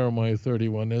of Jeremiah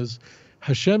 31 is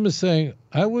Hashem is saying,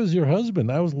 I was your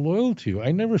husband. I was loyal to you.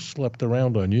 I never slept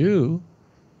around on you.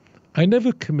 I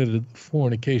never committed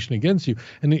fornication against you.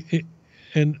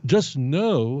 And just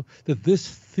know that this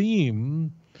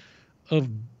theme of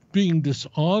being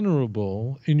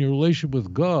dishonorable in your relationship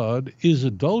with God is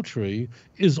adultery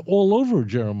is all over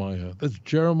Jeremiah. That's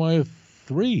Jeremiah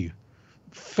 3,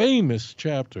 famous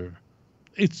chapter.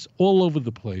 It's all over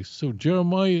the place. So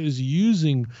Jeremiah is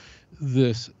using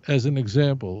this as an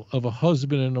example of a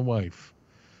husband and a wife.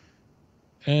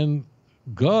 And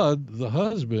God, the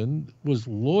husband, was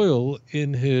loyal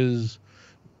in his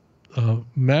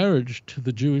marriage to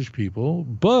the Jewish people,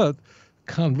 but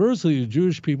conversely, the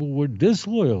Jewish people were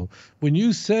disloyal. When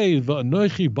you say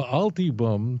 "V'anochi ba'alti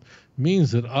bam"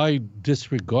 means that I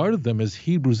disregarded them, as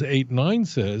Hebrews 8:9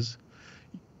 says,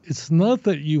 it's not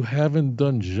that you haven't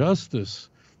done justice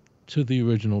to the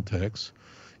original text.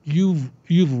 You've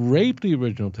raped the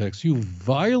original text. You've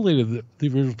violated the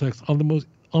original text on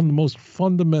the most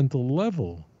fundamental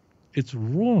level. It's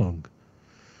wrong.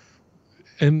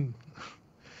 And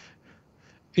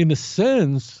in a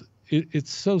sense,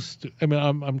 it's so I mean,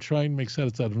 I'm trying to make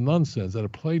sense out of nonsense, out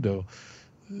of Play-Doh.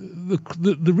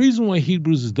 The reason why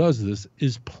Hebrews does this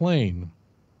is plain.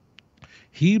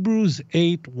 Hebrews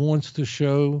 8 wants to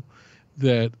show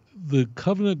that the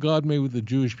covenant God made with the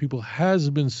Jewish people has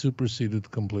been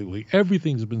superseded completely.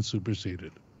 Everything's been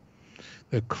superseded.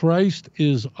 That Christ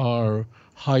is our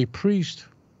high priest.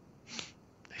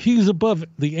 He's above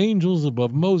the angels,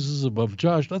 above Moses, above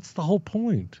Josh. That's the whole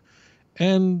point.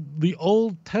 And the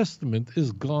Old Testament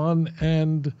is gone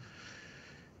and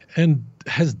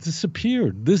has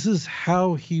disappeared. This is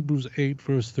how Hebrews 8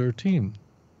 verse 13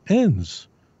 ends.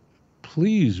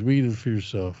 Please read it for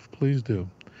yourself. Please do.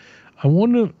 I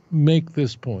want to make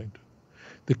this point.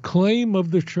 The claim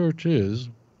of the church is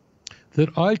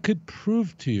that I could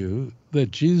prove to you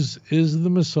that Jesus is the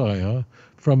Messiah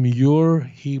from your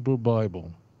Hebrew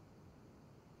Bible.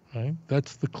 Right?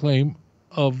 That's the claim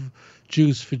of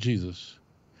Jews for Jesus.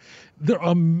 There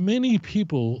are many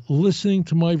people listening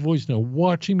to my voice now,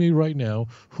 watching me right now,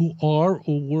 who are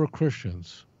or were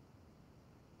Christians.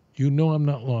 You know I'm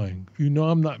not lying. You know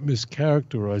I'm not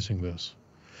mischaracterizing this.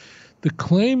 The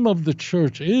claim of the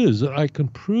church is that I can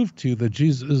prove to you that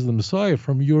Jesus is the Messiah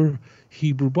from your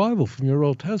Hebrew Bible, from your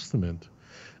Old Testament.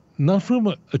 Not from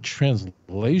a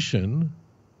translation.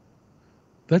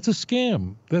 That's a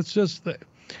scam. That's just that.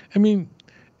 I mean,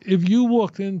 if you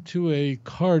walked into a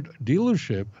car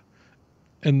dealership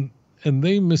and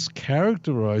they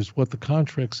mischaracterized what the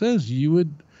contract says, you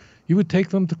would take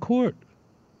them to court.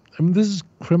 I mean, this is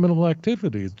criminal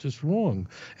activity. It's just wrong.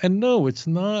 And no, it's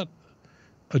not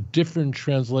a different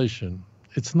translation.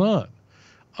 It's not.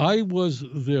 I was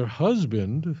their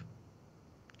husband,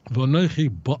 V'anochi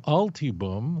ba'alti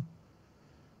bam,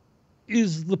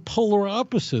 is the polar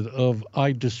opposite of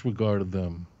I disregarded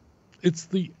them. It's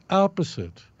the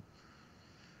opposite.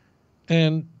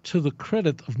 And to the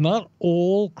credit of not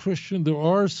all Christian, there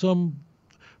are some,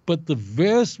 but the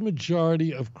vast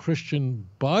majority of Christian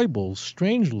Bibles,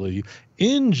 strangely,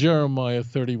 in Jeremiah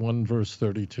 31 verse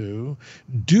 32,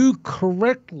 do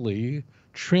correctly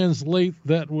translate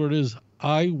that word as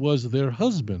I was their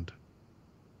husband.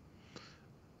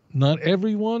 Not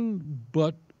everyone,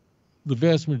 but the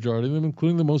vast majority of them,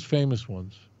 including the most famous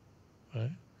ones.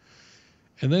 Right?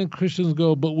 And then Christians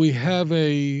go, but we have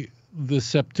the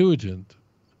Septuagint.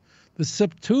 The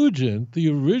Septuagint, the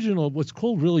original, what's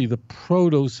called really the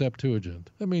Proto-Septuagint.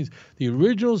 That means the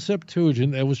original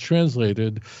Septuagint that was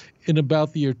translated in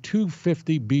about the year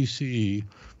 250 BCE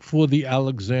for the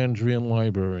Alexandrian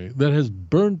library that has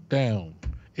burnt down.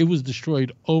 It was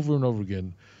destroyed over and over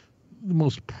again. The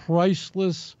most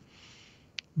priceless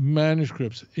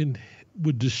manuscripts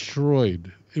were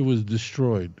destroyed. It was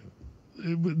destroyed.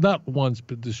 Not once,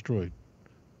 but destroyed.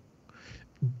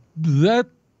 That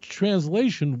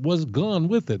translation was gone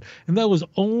with it. And that was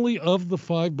only of the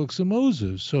 5 books of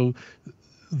Moses. So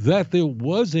that there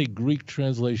was a Greek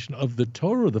translation of the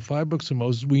Torah, the 5 books of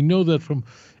Moses. We know that from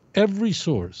every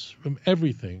source, from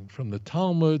everything, from the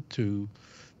Talmud to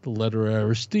the letter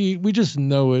Aristide. We just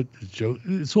know it.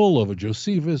 It's all over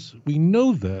Josephus. We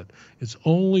know that. It's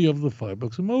only of the 5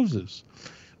 books of Moses.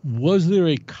 Was there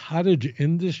a cottage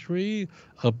industry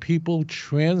of people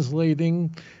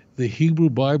translating the Hebrew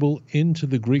Bible into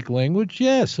the Greek language?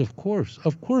 Yes, of course.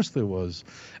 Of course there was.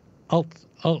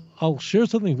 I'll share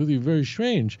something with you very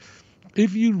strange.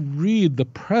 If you read the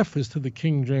preface to the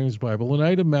King James Bible, and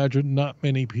I'd imagine not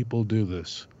many people do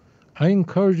this, I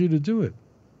encourage you to do it.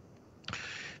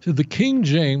 So the King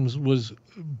James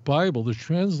Bible, the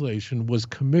translation, was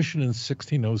commissioned in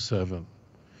 1607.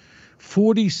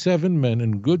 47 men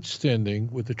in good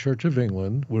standing with the Church of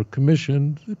England were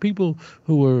commissioned, people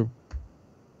who were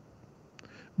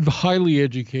highly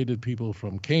educated people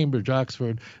from Cambridge,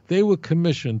 Oxford. They were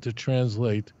commissioned to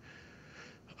translate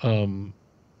the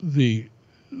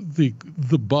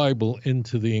Bible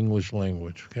into the English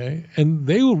language, okay? And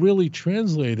they were really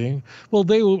translating, well,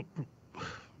 they were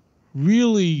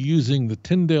really using the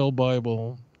Tyndale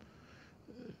Bible,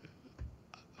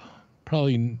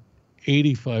 probably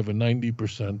 85 or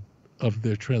 90% of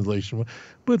their translation,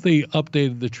 but they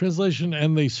updated the translation,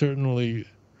 and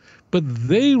but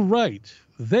they write,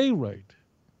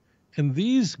 and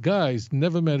these guys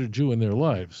never met a Jew in their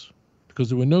lives, because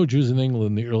there were no Jews in England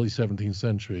in the early 17th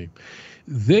century.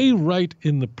 They write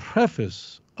in the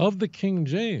preface of the King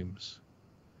James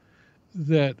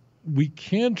that we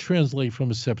can't translate from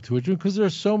a Septuagint because there are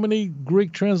so many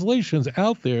Greek translations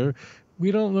out there.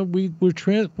 We don't know.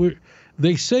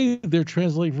 They say they're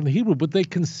translating from the Hebrew, but they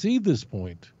concede this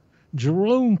point.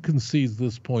 Jerome concedes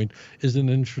this point as an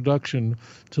introduction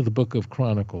to the Book of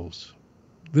Chronicles.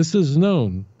 This is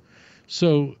known.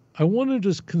 So I want to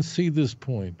just concede this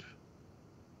point.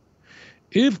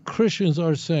 If Christians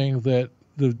are saying that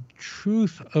the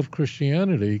truth of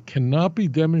Christianity cannot be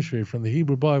demonstrated from the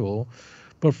Hebrew Bible,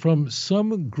 but from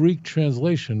some Greek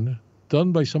translation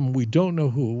done by someone we don't know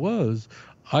who it was,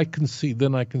 I concede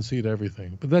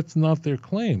everything. But that's not their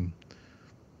claim.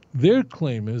 Their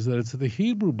claim is that it's the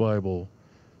Hebrew Bible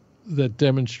that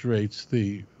demonstrates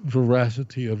the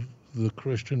veracity of the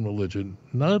Christian religion,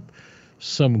 not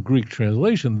some Greek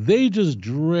translation. They just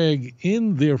drag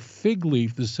in their fig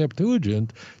leaf, the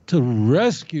Septuagint, to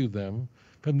rescue them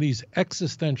from these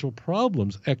existential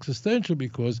problems. Existential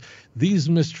because these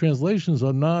mistranslations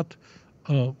were not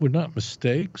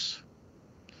mistakes.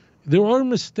 There are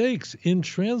mistakes in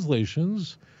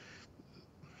translations.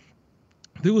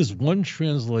 There was one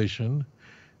translation,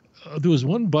 there was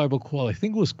one Bible called, I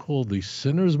think it was called the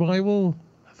Sinner's Bible,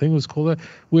 I think it was called that,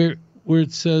 where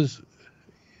it says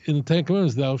in the Ten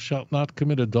Commandments, thou shalt not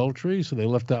commit adultery. So they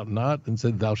left out not and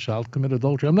said, thou shalt commit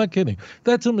adultery. I'm not kidding.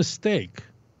 That's a mistake,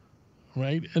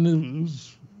 right? And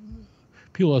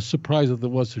people are surprised that there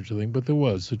was such a thing, but there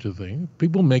was such a thing.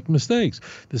 People make mistakes.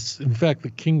 In fact,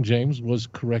 the King James was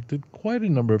corrected quite a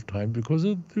number of times because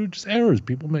they're just errors.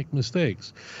 People make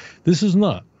mistakes. This is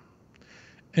not.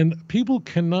 And people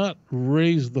cannot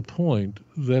raise the point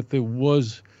that there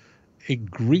was a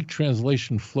Greek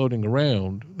translation floating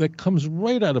around that comes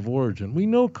right out of origin. We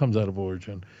know it comes out of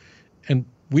origin. And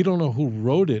we don't know who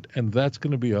wrote it, and that's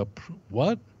going to be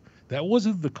what? That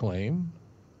wasn't the claim.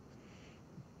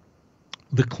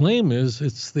 The claim is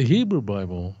it's the Hebrew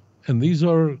Bible, and these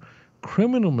are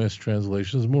criminal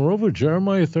mistranslations. Moreover,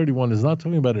 Jeremiah 31 is not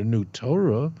talking about a new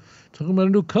Torah, it's talking about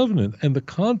a new covenant. And the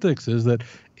context is that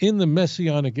in the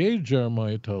Messianic age,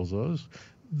 Jeremiah tells us,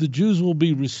 the Jews will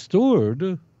be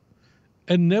restored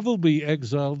and never be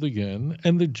exiled again,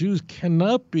 and the Jews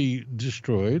cannot be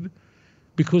destroyed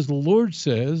because the Lord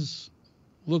says,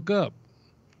 look up.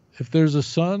 If there's a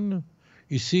sun,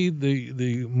 you see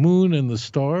the moon and the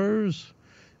stars,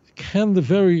 can the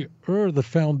very earth, the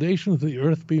foundations of the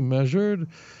earth be measured?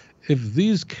 If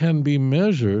these can be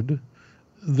measured,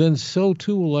 then so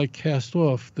too will I cast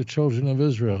off the children of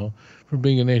Israel from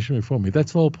being a nation before me.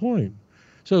 That's the whole point.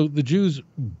 So the Jews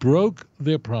broke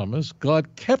their promise.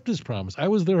 God kept his promise. I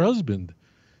was their husband.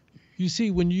 You see,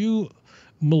 when you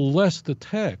molest the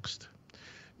text,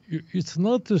 it's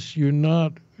not just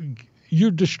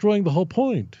you're destroying the whole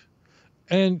point.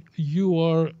 And you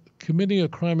are committing a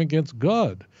crime against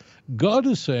God. God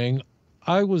is saying,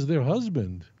 I was their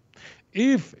husband.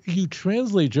 If you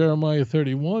translate Jeremiah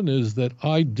 31 as that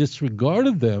I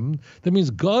disregarded them, that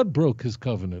means God broke his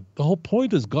covenant. The whole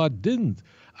point is God didn't.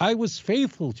 I was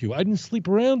faithful to you. I didn't sleep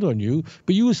around on you,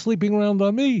 but you were sleeping around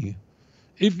on me.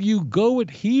 If you go at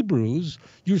Hebrews,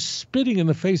 you're spitting in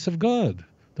the face of God.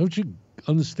 Don't you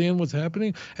understand what's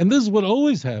happening? And this is what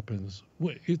always happens.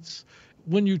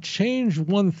 when you change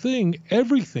one thing,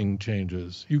 everything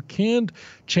changes. You can't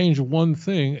change one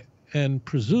thing and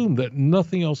presume that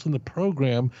nothing else in the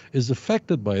program is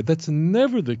affected by it. That's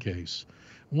never the case.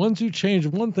 Once you change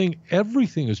one thing,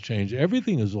 everything is changed.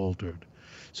 Everything is altered.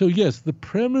 So yes, the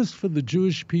premise for the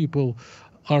Jewish people,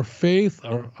 our faith,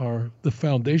 the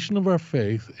foundation of our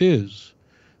faith is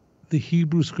the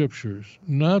Hebrew scriptures,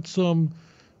 not some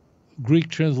Greek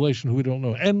translation who we don't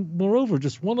know. And moreover,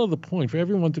 just one other point for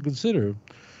everyone to consider.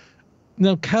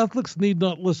 Now, Catholics need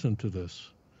not listen to this,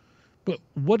 but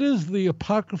what is the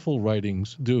apocryphal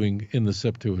writings doing in the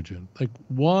Septuagint? Like,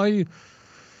 why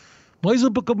is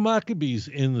the Book of Maccabees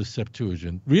in the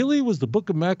Septuagint? Really? Was the Book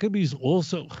of Maccabees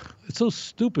also? It's so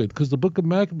stupid, because the Book of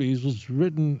Maccabees was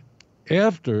written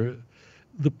after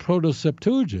the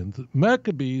Proto-Septuagint.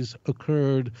 Maccabees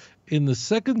occurred in the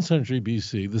 2nd century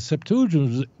BC. The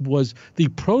Septuagint the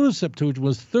Proto-Septuagint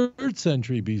was 3rd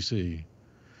century BC.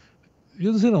 You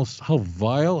understand how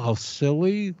vile, how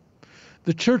silly?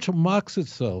 The church mocks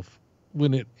itself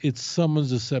when it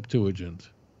summons a Septuagint.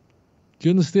 Do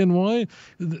you understand why?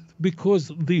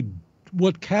 Because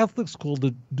what Catholics call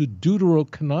the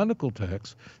deuterocanonical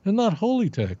texts, they're not holy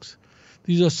texts.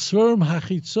 These are Sferm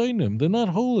Hachitzonim. They're not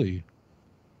holy.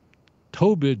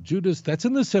 Tobit, Judas, that's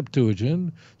in the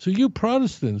Septuagint. So you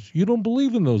Protestants, you don't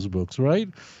believe in those books, right?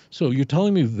 So you're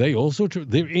telling me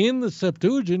they're in the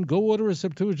Septuagint. Go order a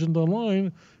Septuagint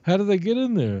online. How do they get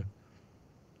in there?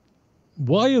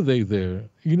 Why are they there?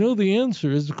 You know, the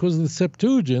answer is because the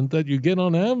Septuagint that you get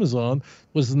on Amazon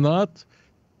was not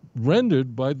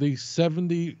rendered by the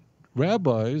 70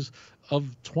 rabbis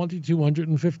of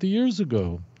 2,250 years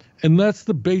ago. And that's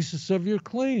the basis of your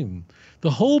claim. The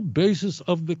whole basis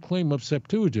of the claim of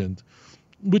Septuagint,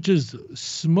 which is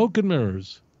smoke and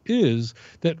mirrors, is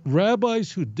that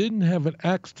rabbis who didn't have an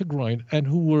axe to grind and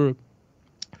who were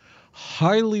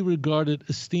highly regarded,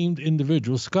 esteemed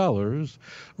individual scholars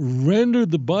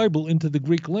rendered the Bible into the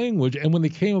Greek language, and when they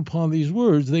came upon these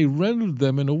words, they rendered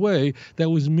them in a way that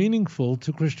was meaningful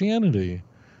to Christianity.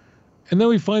 And then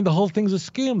we find the whole thing's a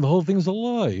scam, the whole thing's a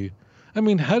lie. I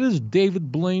mean, how does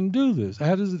David Blaine do this?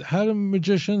 How do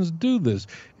magicians do this?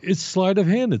 It's sleight of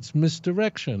hand, it's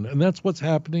misdirection, and that's what's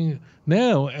happening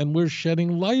now, and we're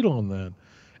shedding light on that.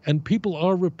 And people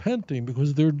are repenting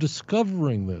because they're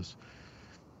discovering this.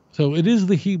 So it is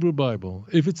the Hebrew Bible.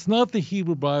 If it's not the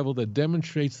Hebrew Bible that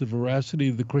demonstrates the veracity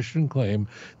of the Christian claim,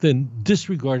 then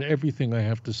disregard everything I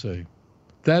have to say.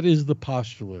 That is the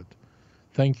postulate.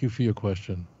 Thank you for your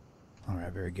question. All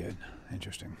right, very good.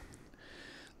 Interesting.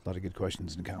 A lot of good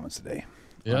questions and comments today.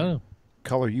 Yeah.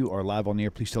 Caller, you are live on the air.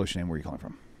 Please tell us your name, where you're calling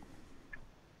from.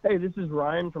 Hey, this is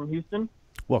Ryan from Houston.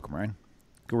 Welcome, Ryan.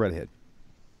 Go right ahead.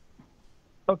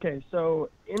 Okay, so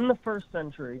in the 1st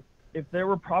century, if there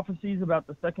were prophecies about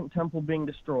the 2nd temple being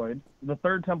destroyed, the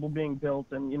 3rd temple being built,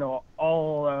 and,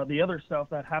 all the other stuff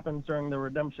that happens during the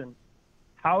redemption,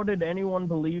 how did anyone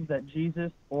believe that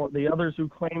Jesus or the others who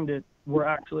claimed it were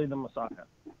actually the Messiah?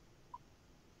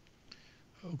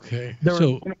 Okay.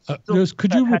 So,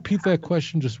 could you repeat that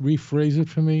question? Just rephrase it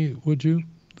for me, would you?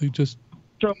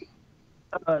 So,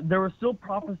 there was still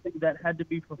prophecy that had to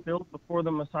be fulfilled before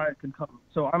the Messiah could come.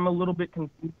 So I'm a little bit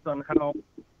confused on how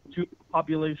the Jewish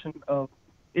population of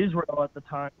Israel at the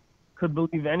time could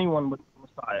believe anyone was the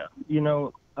Messiah.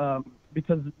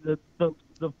 Because the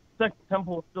 2nd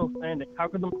temple is still standing. How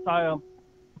could the Messiah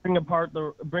bring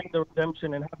the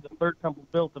redemption and have the 3rd temple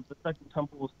built if the 2nd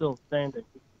temple was still standing?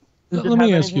 Let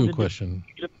me ask you a question.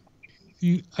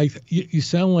 You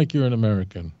sound like you're an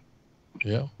American.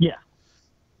 Yeah? Yeah.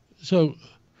 So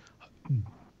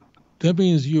that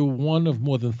means you're one of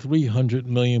more than 300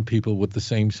 million people with the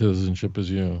same citizenship as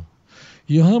you.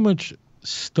 You know how much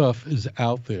stuff is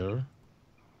out there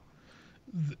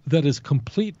that is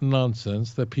complete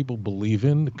nonsense that people believe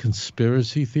in,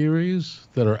 conspiracy theories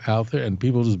that are out there and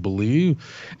people just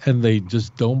believe and they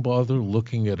just don't bother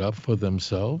looking it up for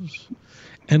themselves?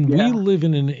 And we live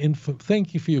in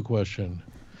thank you for your question.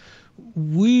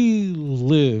 We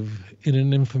live in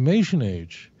an information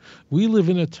age. We live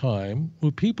in a time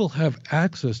where people have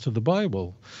access to the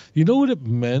Bible. You know what it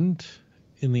meant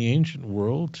in the ancient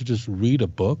world to just read a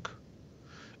book?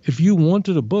 If you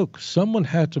wanted a book, someone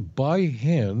had to by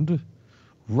hand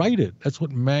write it. That's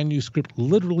what manuscript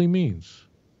literally means.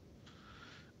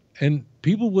 And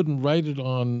people wouldn't write it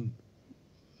on,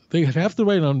 they'd have to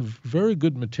write on very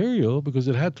good material because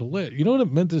it had to lit. You know what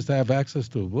it meant is to have access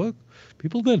to a book?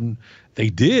 People didn't. They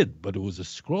did, but it was a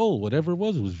scroll, whatever it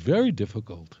was very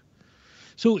difficult.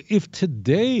 So if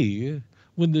today,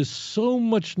 when there's so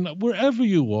much, wherever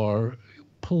you are,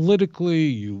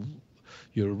 politically,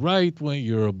 you're right when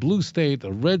you're a blue state,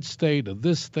 a red state, a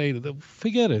this state.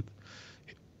 Forget it.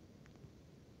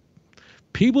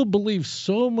 People believe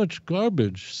so much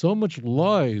garbage, so much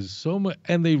lies, so much,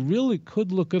 and they really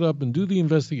could look it up and do the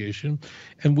investigation.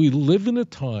 And we live in a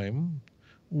time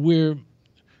where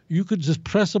you could just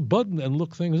press a button and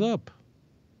look things up.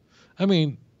 I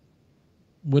mean,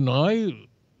 when I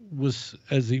was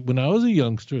when I was a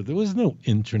youngster, there was no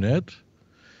internet.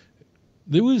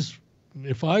 There was,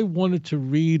 if I wanted to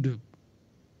read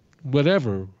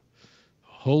whatever,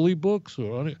 holy books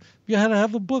or you had to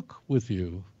have a book with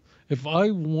you. If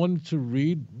I wanted to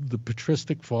read the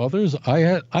patristic fathers,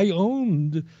 I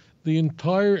owned the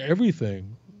entire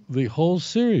everything, the whole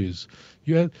series.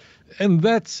 You had, and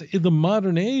that's in the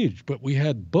modern age. But we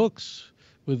had books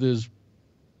with his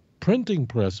printing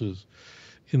presses.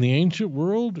 In the ancient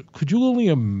world, could you only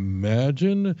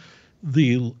imagine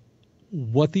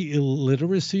what the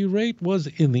illiteracy rate was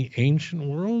in the ancient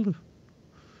world?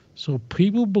 So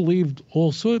people believed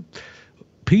also.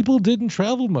 People didn't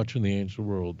travel much in the ancient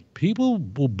world. People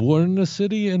were born in a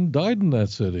city and died in that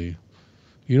city.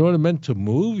 You know what it meant to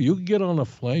move? You can get on a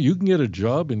plane. You can get a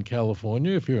job in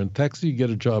California. If you're in Texas, you get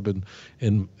a job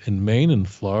in Maine and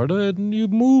Florida, and you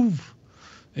move.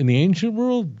 In the ancient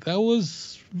world, that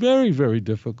was very, very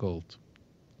difficult.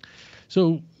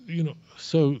 So,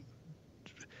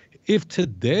 if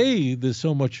today there's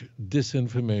so much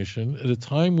disinformation at a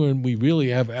time when we really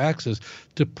have access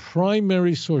to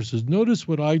primary sources, notice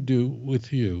what I do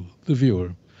with you, the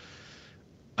viewer.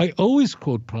 I always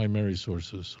quote primary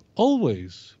sources,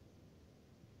 always.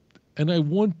 And I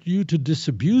want you to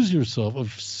disabuse yourself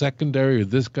of secondary, or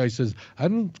this guy says, I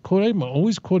don't quote him, I'm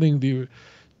always quoting the...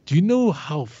 Do you know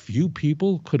how few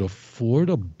people could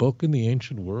afford a book in the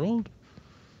ancient world?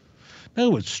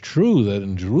 Now, it's true that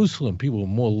in Jerusalem, people were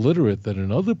more literate than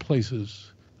in other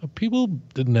places. People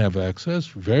didn't have access.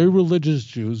 Very religious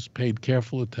Jews paid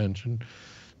careful attention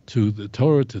to the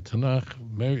Torah, to TaNaCh,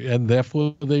 and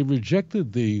therefore they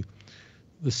rejected the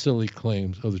silly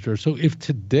claims of the church. So if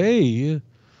today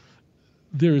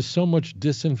there is so much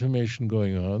disinformation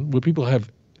going on, where people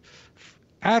have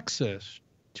access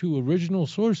to original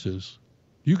sources,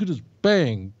 you could just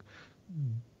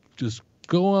just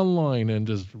go online and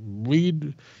just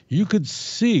read. You could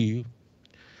see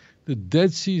the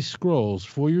Dead Sea Scrolls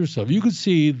for yourself. You could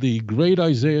see the great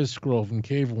Isaiah scroll from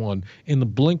Cave 1 in the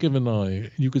blink of an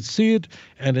eye. You could see it,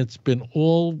 and it's been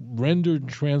all rendered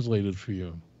and translated for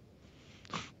you.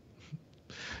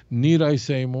 Need I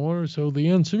say more? So the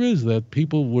answer is that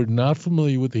people were not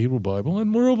familiar with the Hebrew Bible. And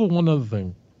moreover, one other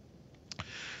thing.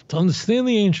 To understand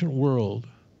the ancient world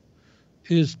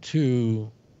is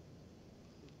to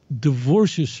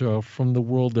divorce yourself from the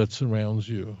world that surrounds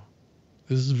you.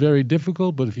 This is very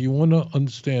difficult, but if you want to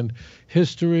understand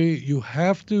history, you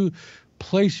have to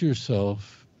place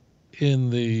yourself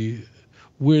in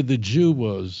where the Jew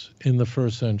was in the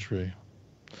first century.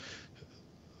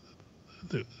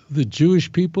 The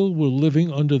Jewish people were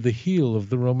living under the heel of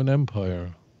the Roman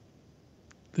Empire.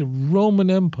 The Roman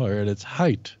Empire at its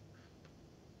height.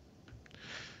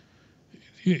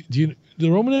 The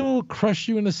Roman Empire will crush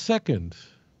you in a second.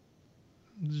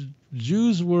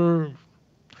 Jews were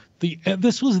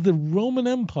this was the Roman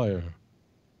Empire.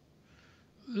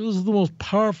 It was the most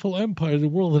powerful empire the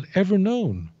world had ever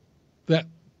known. That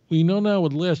we know now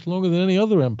would last longer than any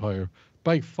other empire,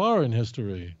 by far in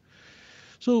history.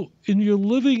 So, you're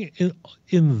living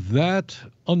in that,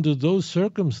 under those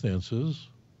circumstances,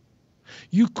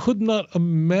 you could not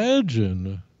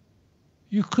imagine.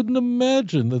 You couldn't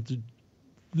imagine that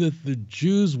the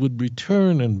Jews would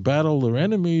return and battle their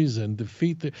enemies and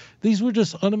defeat these were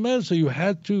just unimaginable. So you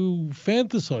had to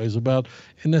fantasize about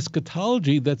an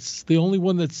eschatology that's the only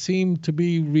one that seemed to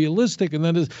be realistic, and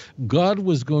that is God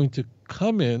was going to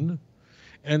come in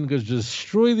and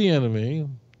destroy the enemy.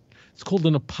 It's called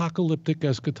an apocalyptic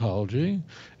eschatology,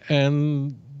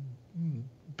 and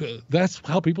that's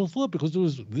how people thought, because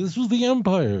this was the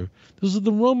empire. This was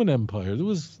the Roman Empire. There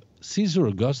was Caesar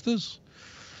Augustus.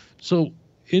 So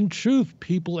in truth,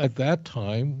 people at that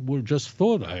time were just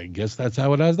thought, I guess that's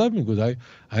how it has to happen, because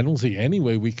I don't see any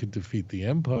way we could defeat the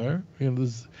empire,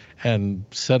 and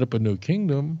set up a new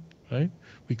kingdom, right?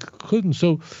 We couldn't.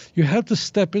 So you have to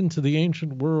step into the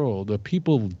ancient world of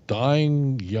people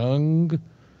dying young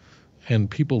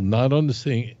and people not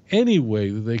understanding any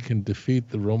way that they can defeat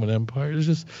the Roman Empire. It's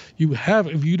just,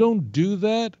 if you don't do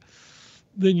that,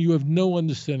 then you have no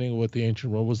understanding of what the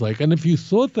ancient world was like. And if you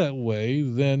thought that way,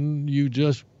 then you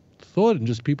just thought, and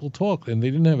just people talked, and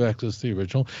they didn't have access to the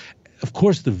original. Of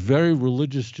course, the very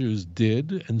religious Jews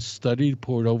did and studied,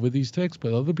 pored over these texts,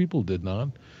 but other people did not.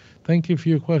 Thank you for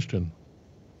your question.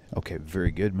 Okay,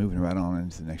 very good. Moving right on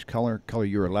into the next caller. Caller,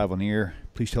 you're live on the air.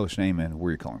 Please tell us your name and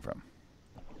where you're calling from.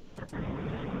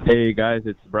 Hey guys,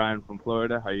 it's Brian from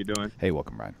Florida. How you doing? Hey,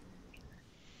 welcome, Brian.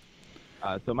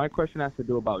 So my question has to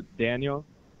do about Daniel.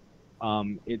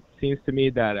 It seems to me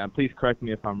that, please correct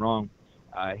me if I'm wrong,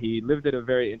 he lived at a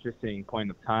very interesting point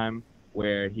of time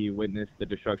where he witnessed the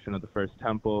destruction of the first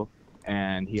temple,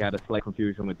 and he had a slight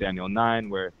confusion with Daniel 9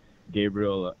 where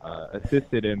Gabriel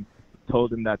assisted him,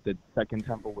 told him that the second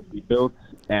temple would be built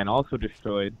and also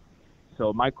destroyed.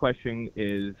 So my question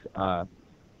is,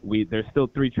 there's still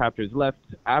 3 chapters left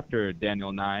after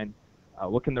Daniel 9.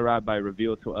 What can the rabbi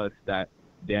reveal to us that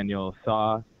Daniel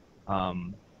saw?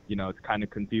 It's kind of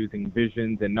confusing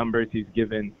visions and numbers he's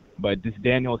given, but does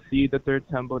Daniel see the third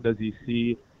temple? Does he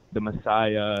see the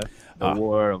Messiah, the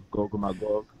war of Gog and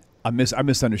Magog? I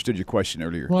misunderstood your question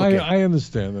earlier. Well, okay. I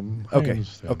understand them.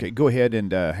 Okay. Go ahead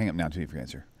and hang up now to me for your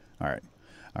answer. All right.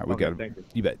 We got. Thank you.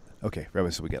 You bet. Okay, Rabbi.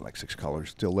 So we got like 6 callers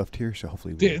still left here. So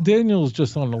hopefully, Daniel's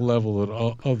just on a level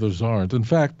that others aren't. In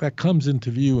fact, that comes into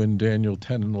view in Daniel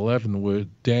 10 and 11, where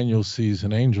Daniel sees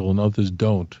an angel and others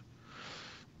don't.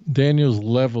 Daniel's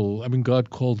level. I mean, God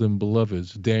called them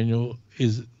beloveds. Daniel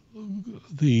is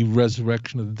the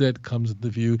resurrection of the dead comes into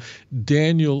view.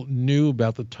 Daniel knew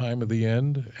about the time of the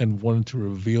end and wanted to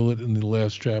reveal it in the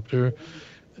last chapter.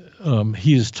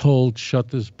 He is told, shut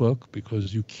this book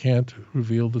because you can't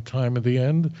reveal the time of the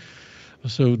end.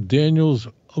 So Daniel's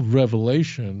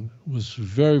revelation was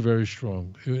very, very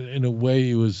strong. In a way,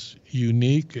 it was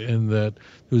unique in that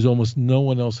there was almost no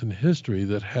one else in history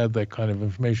that had that kind of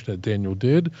information that Daniel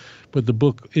did. But the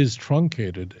book is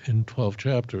truncated in 12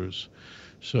 chapters.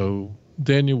 So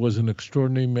Daniel was an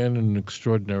extraordinary man in an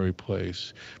extraordinary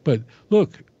place. But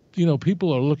look,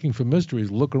 people are looking for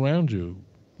mysteries. Look around you.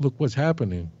 Look what's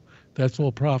happening. That's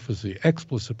all prophecy,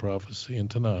 explicit prophecy in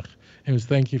TaNaCh. Anyways,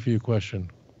 thank you for your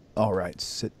question. All right,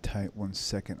 sit tight 1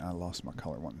 second. I lost my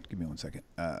caller one. Give me 1 second.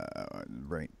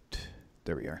 Right,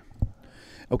 there we are.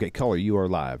 Okay, caller, you are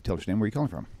live. Tell us your name. Where are you calling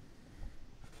from?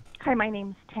 Hi, my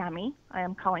name's Tammy. I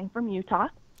am calling from Utah.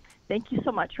 Thank you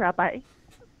so much, Rabbi.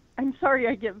 I'm sorry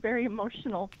I get very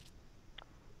emotional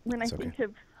when I think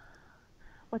of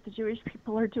what the Jewish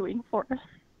people are doing for us.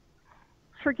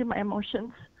 Forgive my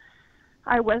emotions.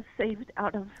 I was saved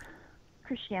out of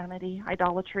Christianity,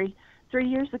 idolatry, 3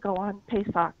 years ago on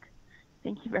Pesach.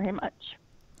 Thank you very much.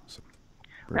 Awesome.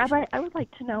 Rabbi, I would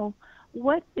like to know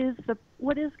what is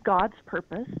God's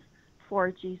purpose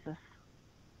for Jesus?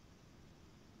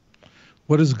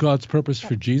 What is God's purpose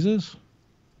for Jesus?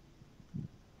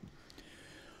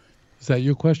 Is that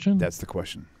your question? That's the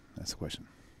question.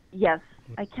 Yes.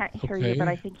 I can't hear you, but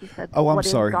I think you said, I'm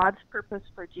sorry. Is God's purpose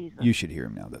for Jesus? You should hear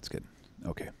him now. That's good.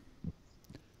 Okay.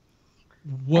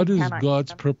 What is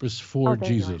God's purpose for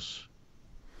Jesus?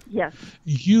 Yes.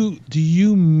 Do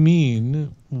you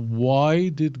mean why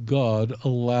did God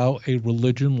allow a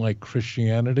religion like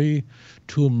Christianity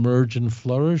to emerge and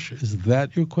flourish? Is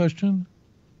that your question?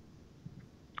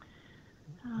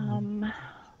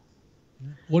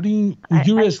 What do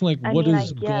you're asking, like, what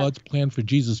is God's plan for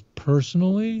Jesus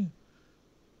personally?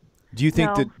 Do you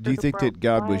think that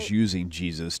God was using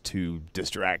Jesus to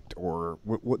distract, or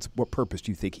what purpose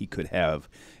do you think he could have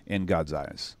in God's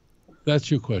eyes?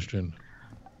 That's your question.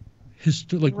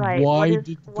 Why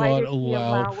did God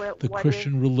allow the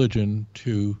Christian religion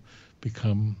to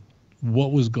become?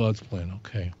 What was God's plan?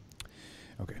 Okay.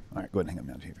 All right. Go ahead and hang up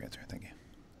now to your answer. Thank you.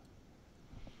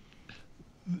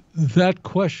 That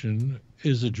question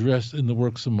is addressed in the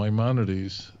works of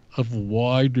Maimonides of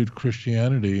why did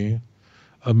Christianity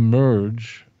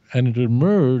emerge, and it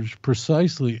emerged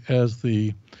precisely as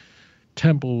the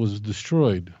temple was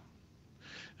destroyed.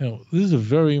 Now, this is a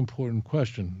very important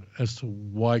question as to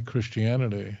why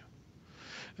Christianity.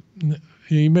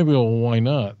 You may be, well, why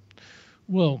not?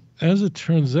 Well, as it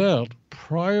turns out,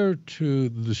 prior to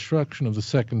the destruction of the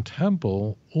Second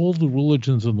Temple, all the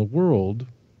religions in the world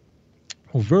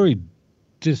were very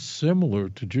dissimilar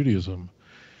to Judaism.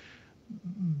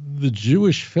 The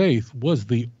Jewish faith was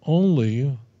the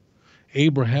only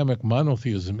Abrahamic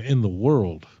monotheism in the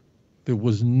world. There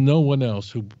was no one else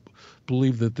who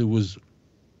believed that there was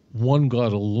one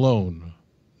God alone.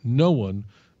 No one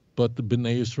but the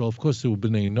Bnei Yisrael. Of course, there were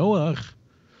Bnei Noach,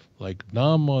 like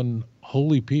Naaman,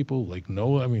 holy people like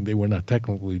Noah. I mean, they were not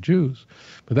technically Jews,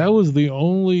 but that was the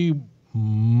only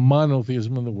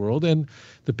monotheism in the world. And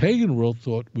the pagan world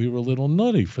thought we were a little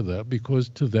nutty for that, because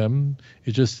to them,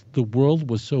 the world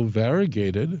was so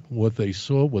variegated, what they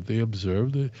saw, what they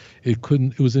observed,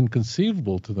 it was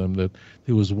inconceivable to them that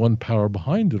there was one power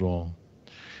behind it all.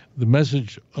 The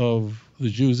message of the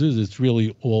Jews is it's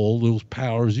really all those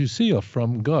powers you see are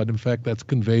from God. In fact, that's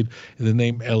conveyed in the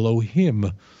name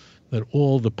Elohim, that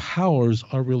all the powers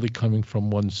are really coming from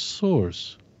one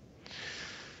source.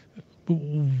 But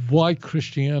why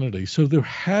Christianity? So there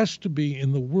has to be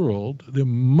in the world, there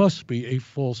must be a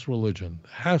false religion.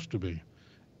 Has to be.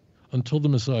 Until the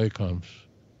Messiah comes.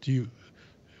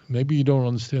 Maybe you don't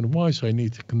understand why, so I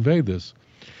need to convey this.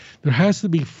 There has to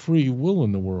be free will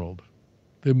in the world.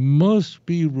 There must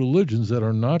be religions that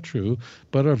are not true,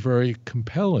 but are very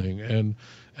compelling and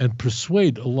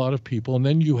persuade a lot of people, and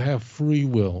then you have free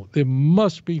will. There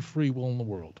must be free will in the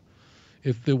world.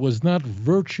 If there was not,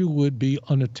 virtue would be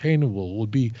unattainable,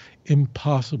 would be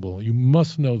impossible. You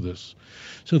must know this.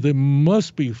 So there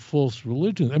must be false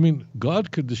religions. I mean,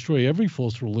 God could destroy every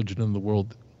false religion in the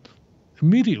world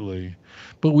immediately,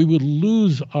 but we would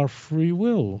lose our free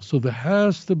will. So there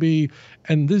has to be,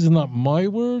 and this is not my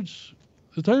words,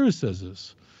 the Torah says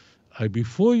this,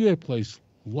 before you I place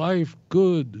life,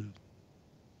 good,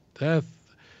 death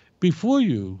before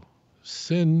you,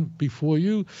 sin before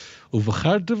you,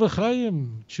 uvacharta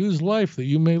v'chayim, choose life that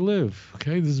you may live.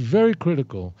 Okay, this is very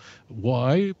critical.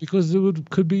 Why? Because there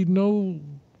could be no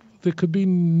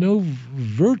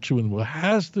virtue in the world. It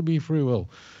has to be free will.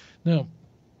 Now,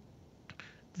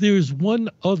 there's one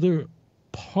other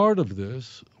part of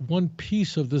this, one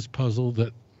piece of this puzzle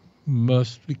that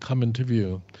must come into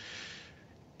view.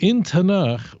 In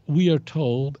TaNaCh, we are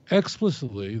told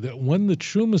explicitly that when the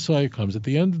true Messiah comes, at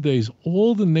the end of the days,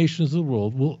 all the nations of the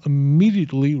world will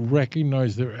immediately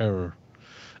recognize their error.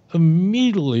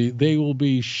 Immediately, they will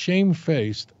be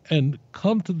shamefaced and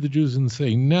come to the Jews and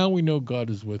say, now we know God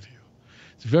is with you.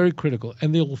 It's very critical.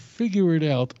 And they'll figure it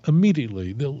out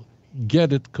immediately. They'll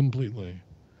get it completely.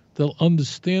 They'll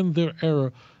understand their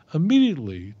error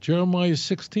immediately. Jeremiah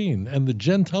 16, and the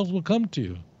Gentiles will come to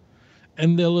you.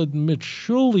 And they'll admit,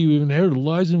 surely we've inherited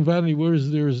lies and vanity,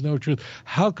 whereas there is no truth.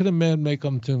 How can a man make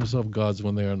unto himself gods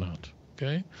when they are not?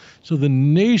 Okay? So the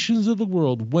nations of the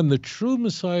world, when the true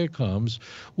Messiah comes,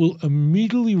 will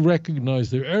immediately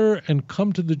recognize their error and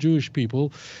come to the Jewish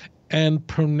people and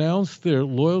pronounce their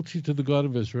loyalty to the God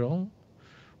of Israel,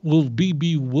 will be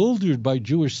bewildered by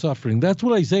Jewish suffering. That's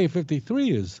what Isaiah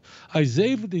 53 is.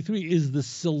 Isaiah 53 is the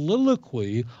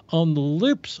soliloquy on the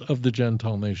lips of the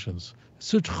Gentile nations.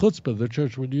 Such chutzpah, the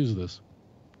church would use this.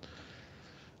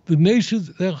 The nations,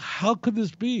 now how could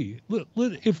this be?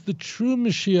 If the true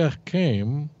Mashiach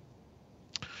came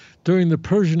during the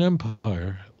Persian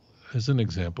Empire, as an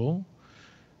example,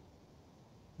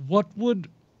 what would,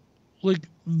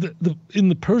 in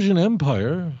the Persian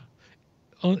Empire,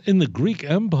 in the Greek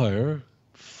Empire,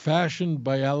 fashioned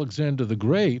by Alexander the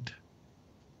Great,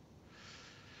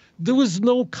 there was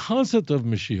no concept of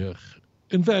Mashiach.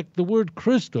 In fact, the word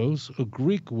Christos, a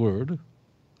Greek word,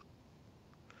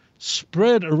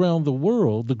 spread around the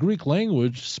world. The Greek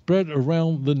language spread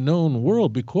around the known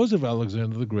world because of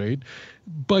Alexander the Great.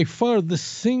 By far, the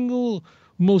single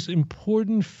most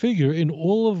important figure in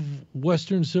all of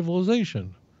Western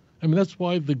civilization. I mean, that's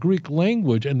why the Greek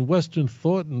language and Western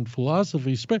thought and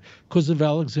philosophy spread, because of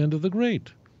Alexander the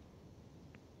Great.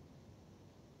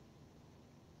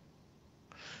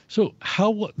 So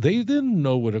they didn't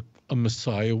know what a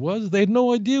Messiah was. They had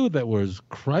no idea what that was.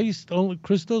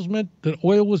 Christos meant that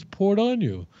oil was poured on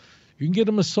you. You can get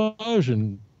a massage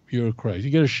and you're a Christ. You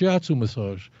get a shiatsu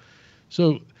massage.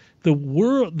 So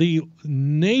the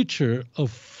nature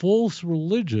of false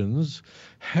religions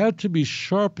had to be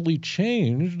sharply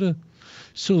changed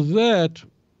so that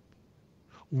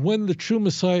when the true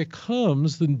Messiah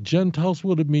comes, the Gentiles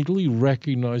would immediately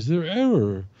recognize their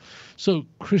error. So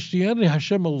Christianity,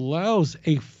 Hashem allows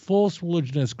a false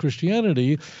religion as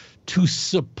Christianity to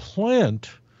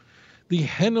supplant the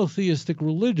henotheistic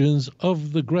religions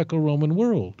of the Greco-Roman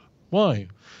world. Why?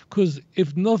 Because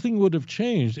if nothing would have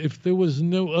changed, if there was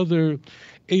no other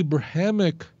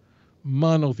Abrahamic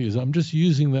monotheism, I'm just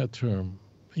using that term,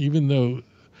 even though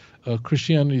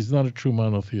Christianity is not a true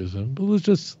monotheism,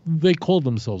 but they called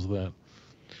themselves that.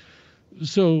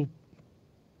 So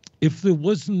if there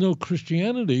was no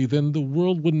Christianity, then the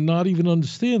world would not even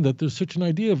understand that there's such an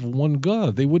idea of one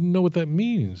God. They wouldn't know what that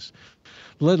means,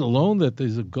 let alone that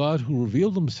there's a God who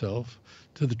revealed himself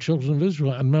to the children of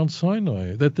Israel on Mount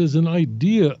Sinai, that there's an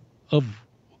idea of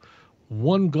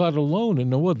one God alone, and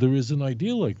no other. There is an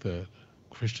idea like that.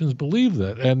 Christians believe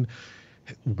that, and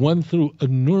went through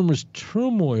enormous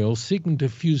turmoil seeking to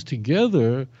fuse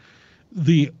together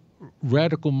the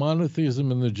radical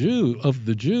monotheism of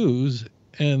the Jews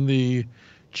and the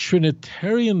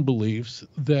Trinitarian beliefs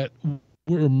that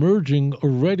were emerging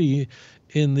already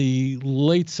in the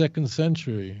late 2nd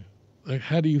century. Like,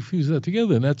 how do you fuse that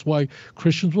together? And that's why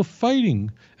Christians were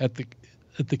fighting at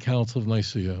the Council of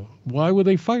Nicaea. Why were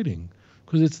they fighting?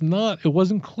 Because it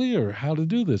wasn't clear how to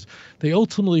do this. They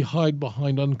ultimately hide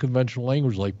behind unconventional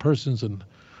language like persons and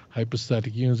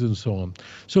hypostatic unions and so on.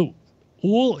 So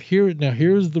here's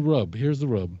the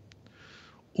rub.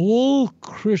 All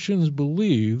Christians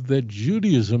believe that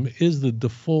Judaism is the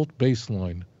default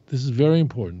baseline. This is very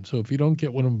important. So if you don't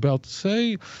get what I'm about to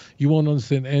say, you won't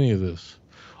understand any of this.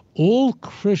 All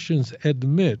Christians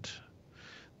admit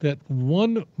that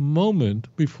one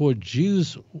moment before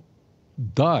Jesus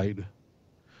died,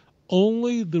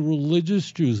 only the religious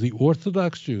Jews, the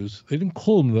Orthodox Jews, they didn't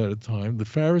call them that at the time, the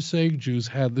Pharisaic Jews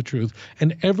had the truth,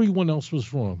 and everyone else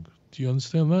was wrong. Do you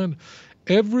understand that?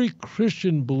 Every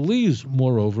Christian believes,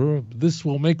 moreover, this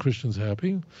will make Christians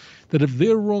happy, that if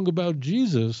they're wrong about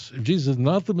Jesus, if Jesus is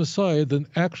not the Messiah, then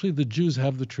actually the Jews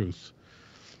have the truth.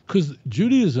 Because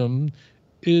Judaism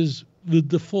is the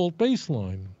default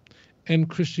baseline, and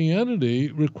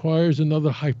Christianity requires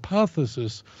another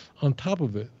hypothesis on top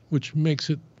of it, which makes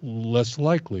it less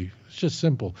likely. It's just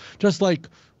simple. Just like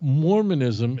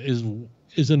Mormonism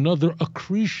is another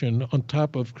accretion on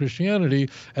top of Christianity,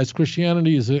 as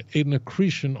Christianity is an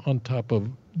accretion on top of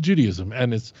Judaism,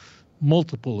 and it's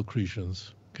multiple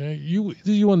accretions. Okay,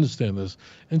 you understand this?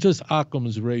 And just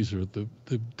Occam's razor, the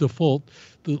default,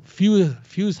 the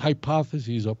fewest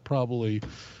hypotheses are probably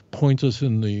point us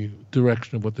in the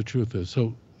direction of what the truth is.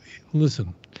 So,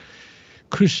 listen.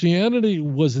 Christianity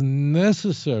was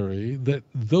necessary that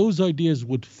those ideas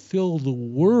would fill the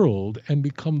world and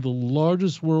become the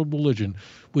largest world religion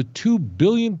with 2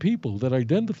 billion people that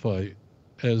identify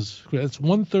as, that's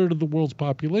 1/3 of the world's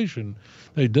population,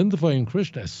 that identify in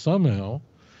Christian as somehow.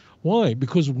 Why?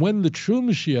 Because when the true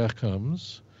Mashiach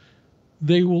comes,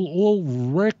 they will all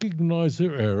recognize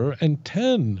their error, and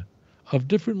 10 of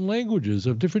different languages,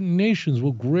 of different nations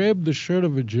will grab the shirt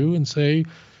of a Jew and say,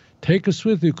 take us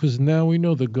with you, because now we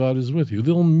know that God is with you.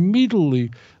 They'll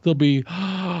be,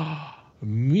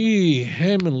 me,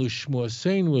 hem, and lishmo,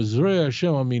 sein, wazrei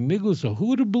Hashem, amin, niglusa. Who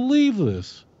would have believed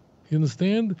this? You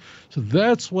understand? So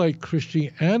that's why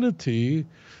Christianity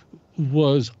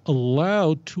was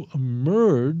allowed to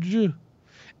emerge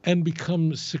and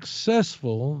become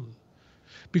successful,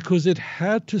 because it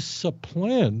had to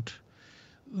supplant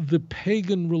the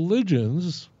pagan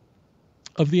religions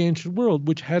of the ancient world,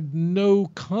 which had no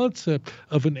concept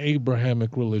of an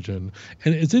Abrahamic religion.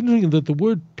 And it's interesting that the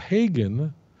word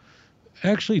pagan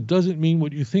actually doesn't mean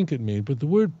what you think it means, but the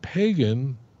word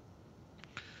pagan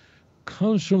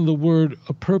comes from the word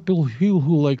a people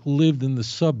who like lived in the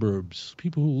suburbs,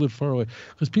 people who lived far away,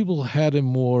 because people had a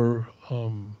more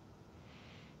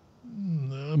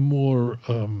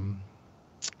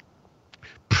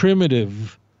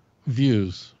primitive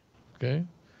views. Okay.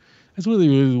 That's where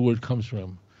the word comes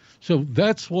from. So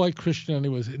that's why Christianity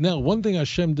was. Now, one thing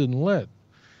Hashem didn't let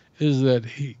is that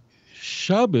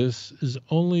Shabbos is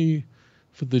only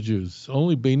for the Jews.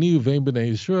 Only Beini Uvein B'nai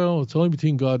Israel. It's only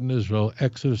between God and Israel.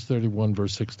 Exodus 31,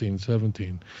 verse 16,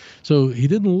 17. So he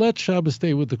didn't let Shabbos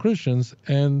stay with the Christians.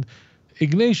 And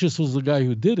Ignatius was the guy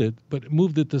who did it, but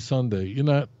moved it to Sunday. You're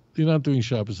not doing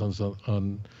Shabbos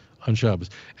on Shabbos.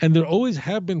 And there always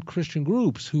have been Christian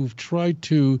groups who've tried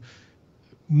to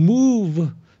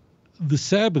move the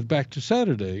Sabbath back to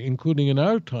Saturday, including in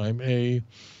our time a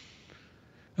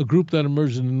group that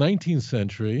emerged in the 19th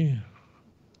century,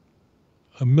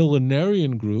 a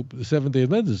millenarian group, the Seventh-day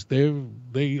Adventists.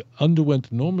 They underwent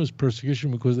enormous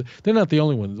persecution because they're not the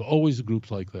only ones. There's always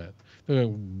groups like that. They're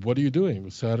like, what are you doing?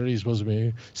 Saturday is supposed to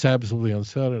be Sabbath will be on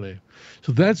Saturday.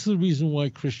 So that's the reason why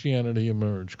Christianity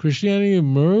emerged. Christianity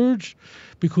emerged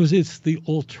because it's the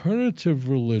alternative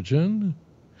religion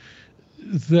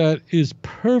that is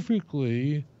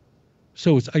perfectly,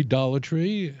 so it's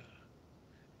idolatry,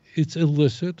 it's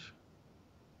illicit,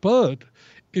 but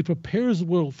it prepares the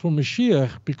world for Mashiach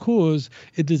because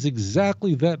it is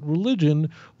exactly that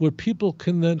religion where people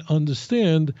can then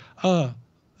understand, the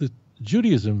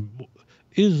Judaism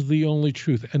is the only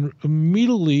truth, and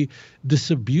immediately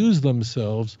disabuse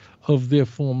themselves of their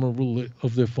former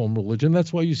religion.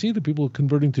 That's why you see the people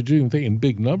converting to Judaism in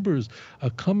big numbers are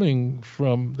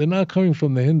they're not coming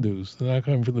from the Hindus, they're not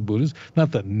coming from the Buddhists.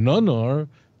 Not that none are,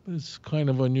 but it's kind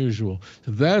of unusual.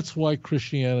 So that's why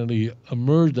Christianity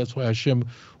emerged. That's why Hashem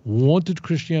wanted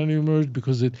Christianity to emerge,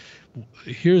 because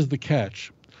here's the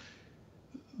catch.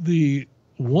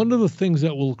 One of the things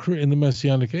that will occur in the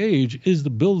Messianic age is the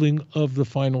building of the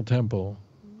final temple,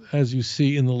 as you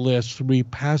see in the last 3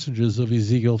 passages of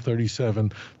Ezekiel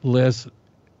 37, the last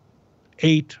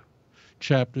 8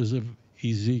 chapters of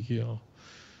Ezekiel.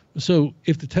 So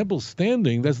if the temple's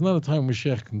standing, that's not a time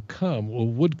Mashiach can come or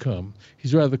would come.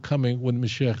 He's rather coming when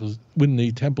when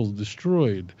the temple's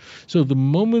destroyed. So the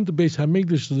moment the Beis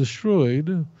Hamikdash is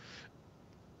destroyed,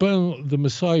 the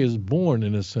Messiah is born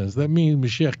in a sense. That means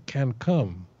Mashiach can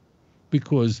come.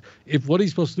 Because if what he's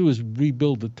supposed to do is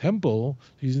rebuild the temple,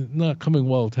 he's not coming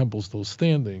while the temple's still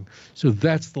standing. So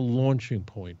that's the launching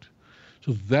point.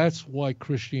 So that's why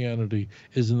Christianity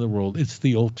is in the world. It's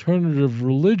the alternative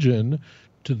religion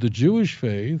to the Jewish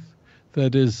faith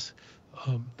that is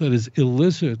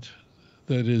illicit,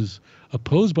 that is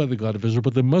opposed by the God of Israel.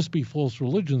 But there must be false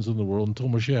religions in the world until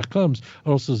Mashiach comes,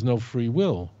 or else there's no free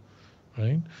will,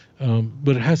 right?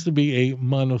 But it has to be a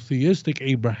monotheistic,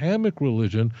 Abrahamic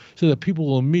religion so that people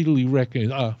will immediately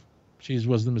recognize, Jesus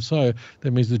was the Messiah.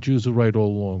 That means the Jews are right all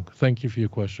along. Thank you for your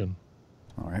question.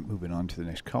 All right, moving on to the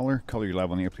next caller. Caller, you're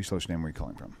live on the air. Please tell us your name, where you're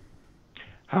calling from.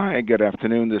 Hi, good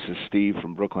afternoon. This is Steve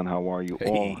from Brooklyn. How are you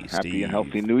all? Hey, Happy Steve. and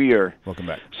healthy New Year. Welcome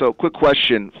back. So, quick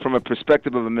question from a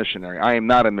perspective of a missionary. I am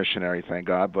not a missionary, thank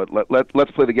God, but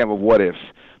let's play the game of what if.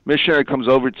 Missionary comes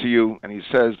over to you and he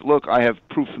says, look, I have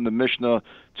proof from the Mishnah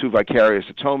to vicarious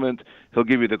atonement. He'll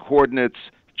give you the coordinates.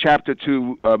 Chapter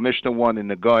 2, Mishnah 1 in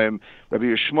the Goyim. Rabbi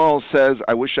Yishmael says,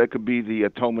 I wish I could be the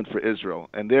atonement for Israel.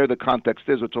 And there the context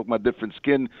is, we're talking about different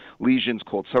skin lesions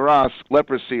called saras,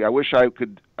 leprosy. I wish I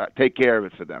could take care of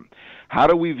it for them. How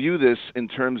do we view this in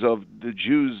terms of the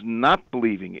Jews not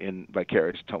believing in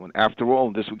vicarious atonement? After all,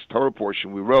 in this week's Torah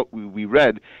portion, we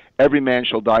read, every man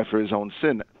shall die for his own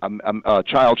sin. A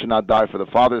child should not die for the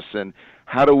father's sin.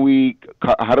 How do we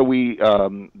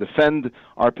defend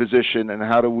our position, and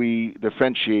how do we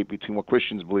differentiate between what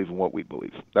Christians believe and what we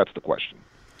believe? That's the question.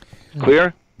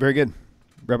 Clear? Very good.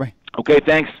 Rabbi? Okay,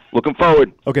 thanks. Looking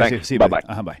forward. Okay, thanks. see you. Bye-bye.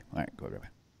 Bye. All right, go ahead, Rabbi.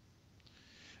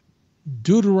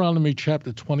 Deuteronomy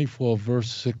chapter 24,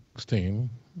 verse 16,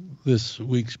 this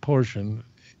week's portion,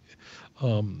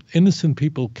 innocent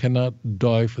people cannot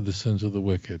die for the sins of the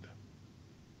wicked.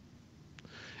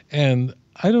 And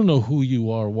I don't know who you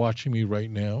are watching me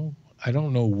right now. I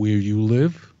don't know where you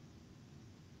live.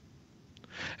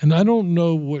 And I don't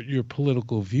know what your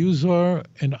political views are,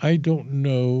 and I don't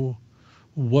know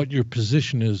what your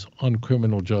position is on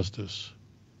criminal justice.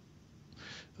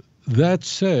 That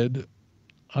said,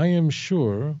 I am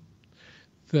sure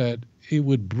that it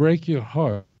would break your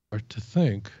heart to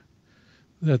think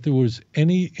that there was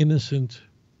any innocent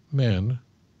man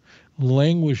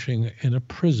languishing in a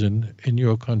prison in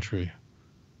your country.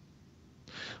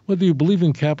 Whether you believe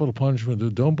in capital punishment or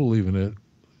don't believe in it,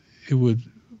 it would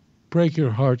break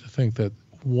your heart to think that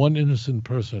one innocent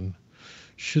person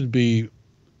should be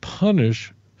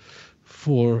punished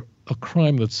for a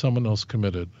crime that someone else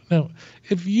committed. Now,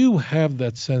 if you have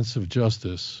that sense of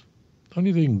justice, don't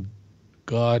you think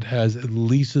God has at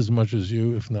least as much as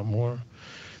you, if not more?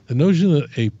 The notion that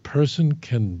a person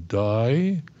can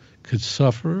die, could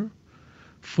suffer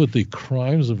for the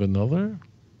crimes of another,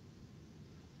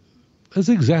 that's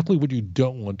exactly what you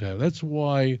don't want to have. That's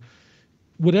why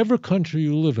whatever country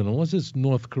you live in, unless it's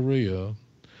North Korea,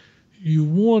 you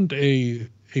want a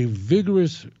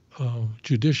vigorous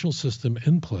judicial system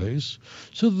in place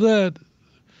so that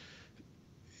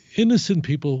innocent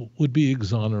people would be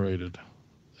exonerated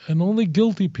and only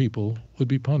guilty people would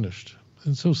be punished.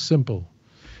 And so simple.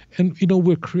 And,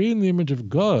 we're creating the image of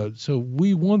God, so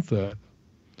we want that.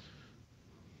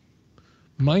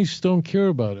 Mice don't care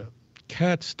about it.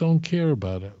 Cats don't care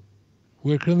about it.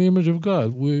 We're creating the image of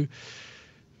God.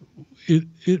 It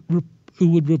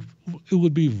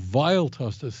would be vile to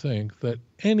us to think that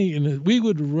we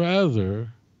would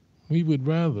rather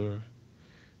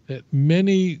that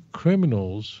many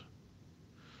criminals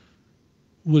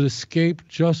would escape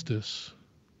justice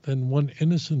than one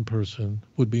innocent person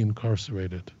would be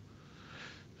incarcerated.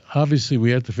 Obviously,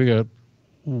 we have to figure out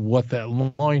what that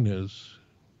line is,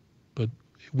 but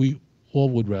we all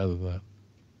would rather that,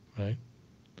 right?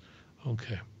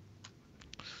 Okay.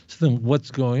 So then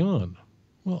what's going on?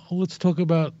 Well, let's talk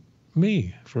about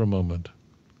me for a moment.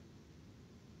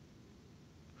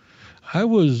 I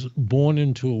was born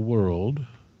into a world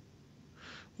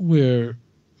where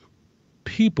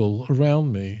people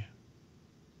around me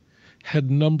had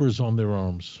numbers on their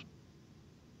arms.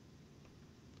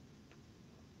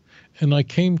 And I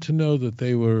came to know that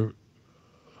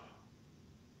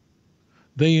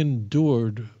they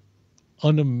endured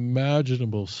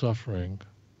unimaginable suffering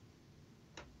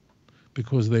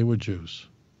because they were Jews.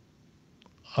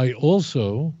 I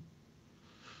also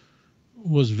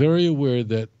was very aware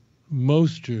that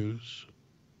most Jews,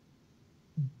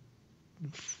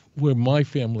 where my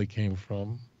family came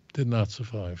from, did not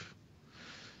survive.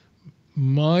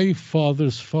 My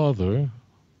father's father,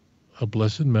 of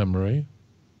blessed memory,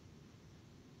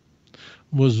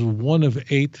 was one of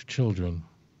 8 children.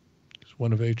 He was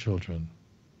one of 8 children.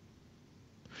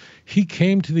 He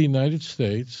came to the United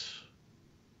States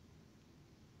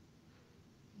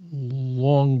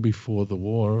long before the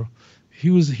war.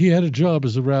 He had a job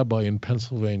as a rabbi in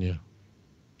Pennsylvania.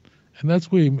 And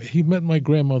that's where he met my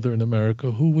grandmother in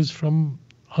America, who was from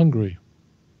Hungary.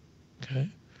 Okay.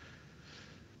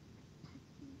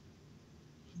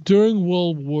 During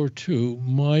World War II,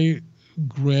 my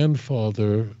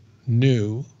grandfather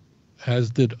knew,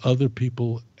 as did other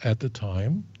people at the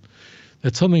time,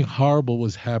 that something horrible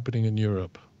was happening in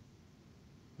Europe.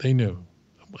 They knew.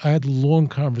 I had long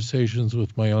conversations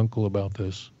with my uncle about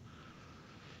this.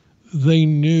 They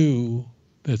knew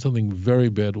that something very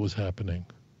bad was happening.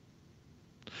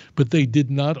 But they did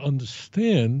not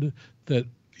understand that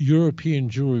European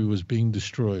Jewry was being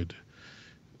destroyed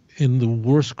in the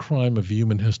worst crime of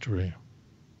human history.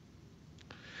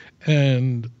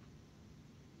 And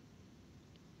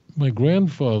my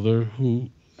grandfather, who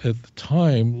at the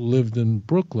time lived in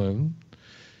Brooklyn,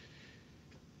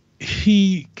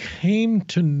 he came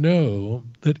to know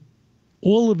that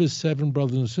all of his 7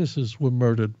 brothers and sisters were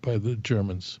murdered by the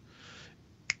Germans.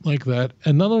 Like that.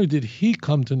 And not only did he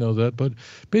come to know that, but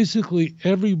basically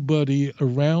everybody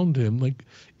around him, like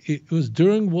it was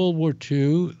during World War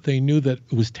II, they knew that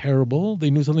it was terrible. They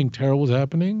knew something terrible was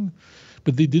happening,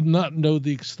 but they did not know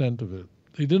the extent of it.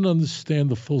 They didn't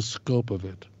understand the full scope of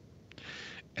it.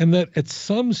 And that at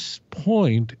some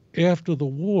point after the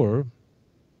war,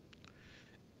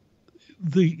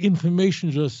 the information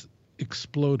just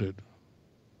exploded.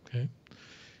 Okay.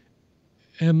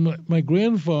 And my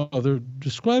grandfather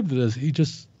described it as he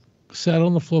just sat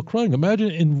on the floor crying. Imagine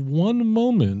in one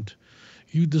moment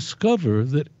you discover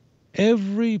that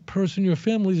every person in your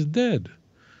family is dead,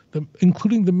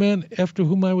 including the man after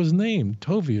whom I was named,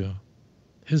 Tovia,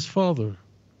 his father.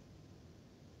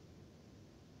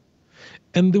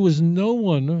 And there was no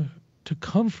one to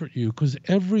comfort you because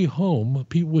every home,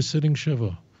 people were sitting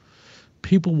Shiva.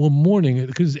 People were mourning it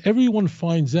because everyone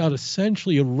finds out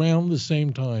essentially around the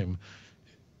same time.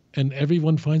 And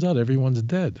everyone finds out everyone's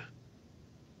dead.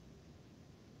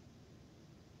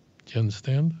 Do you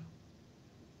understand?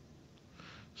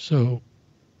 So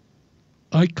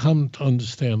I come to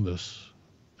understand this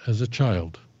as a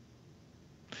child.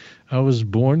 I was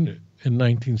born in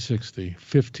 1960,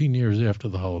 15 years after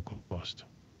the Holocaust.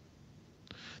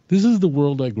 This is the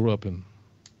world I grew up in.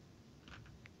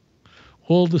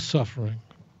 All the suffering.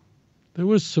 There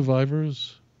were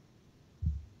survivors.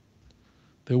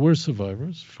 There were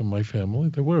survivors from my family.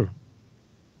 There were.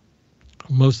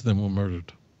 Most of them were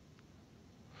murdered.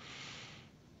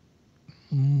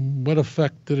 What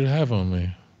effect did it have on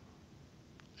me?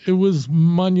 It was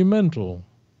monumental.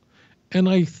 And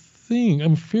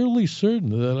I'm fairly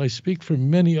certain that I speak for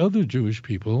many other Jewish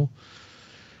people.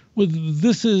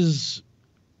 This is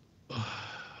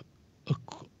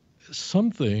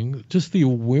something, just the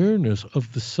awareness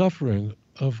of the suffering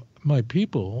of my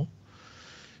people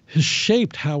has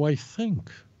shaped how I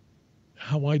think,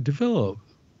 how I develop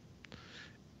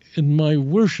in my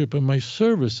worship and my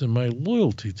service and my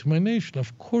loyalty to my nation.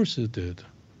 Of course it did.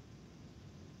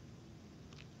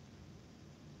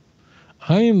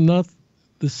 I am not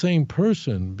the same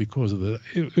person because of that.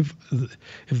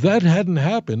 If that hadn't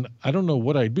happened, I don't know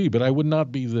what I'd be, but I would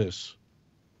not be this.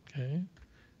 Okay?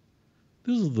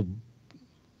 This is the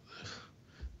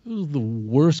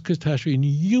worst catastrophe in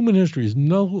human history. There's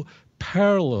no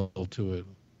parallel to it.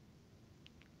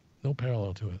 No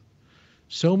parallel to it.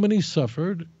 So many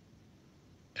suffered,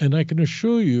 and I can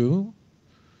assure you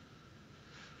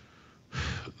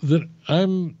that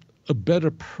I'm a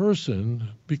better person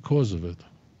because of it.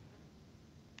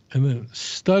 And then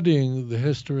studying the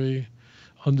history,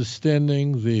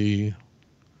 understanding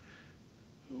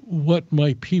what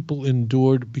my people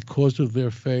endured because of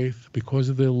their faith, because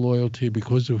of their loyalty,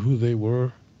 because of who they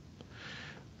were.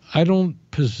 I don't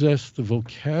possess the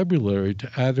vocabulary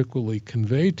to adequately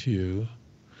convey to you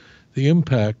the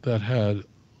impact that had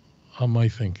on my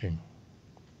thinking.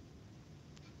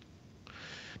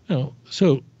 Now,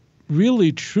 so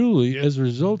really, truly, as a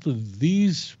result of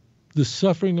the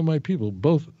suffering of my people,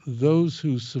 both those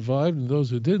who survived and those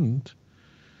who didn't,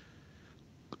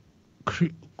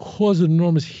 caused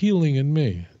enormous healing in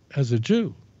me as a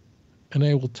Jew. And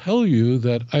I will tell you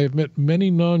that I have met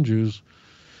many non-Jews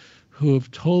who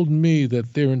have told me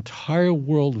that their entire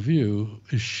worldview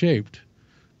is shaped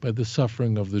by the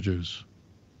suffering of the Jews.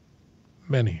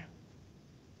 Many.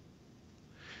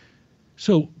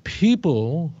 So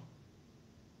people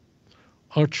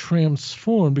are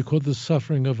transformed because of the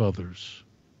suffering of others.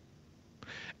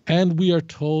 And we are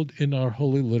told in our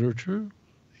holy literature,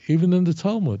 even in the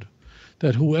Talmud,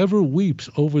 that whoever weeps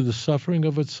over the suffering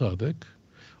of a tzaddik,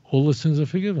 all the sins are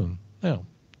forgiven. Now,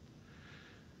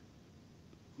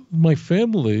 my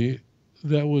family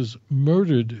that was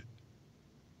murdered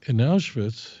in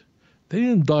Auschwitz, they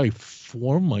didn't die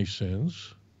for my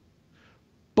sins,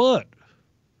 but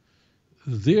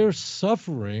their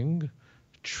suffering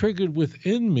triggered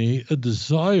within me a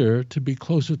desire to be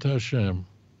closer to Hashem.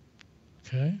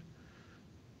 Okay?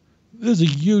 There's a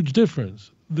huge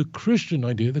difference. The Christian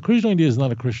idea is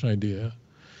not a Christian idea.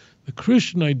 The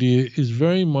Christian idea is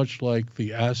very much like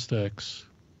the Aztecs,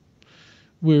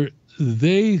 where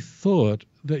they thought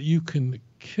that you can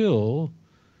kill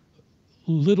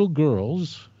little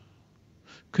girls,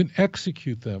 can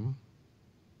execute them.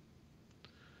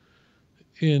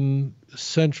 In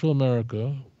Central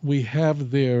America, we have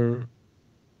their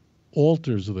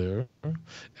altars there,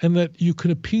 and that you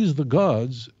can appease the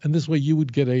gods, and this way you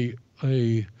would get a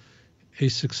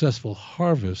successful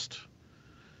harvest.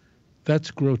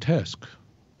 That's grotesque.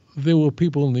 There were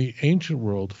people in the ancient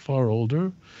world, far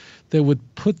older, that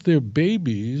would put their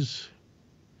babies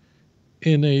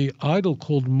in a idol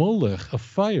called Molech, a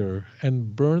fire,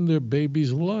 and burn their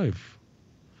babies alive,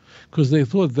 because they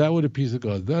thought that would appease the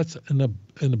god. That's an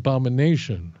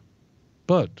abomination.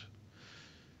 But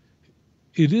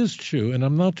it is true, and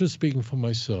I'm not just speaking for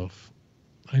myself.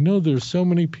 I know there's so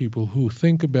many people who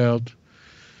think about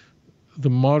the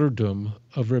martyrdom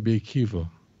of Rabbi Akiva,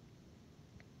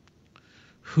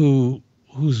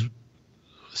 whose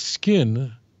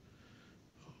skin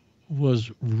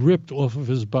was ripped off of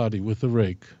his body with a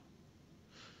rake.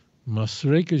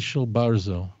 Masreka shel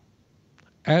barzel,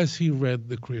 as he read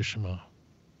the Kriya Shema.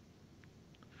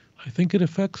 I think it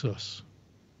affects us.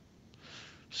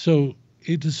 So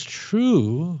it is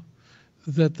true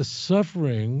that the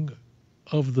suffering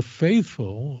of the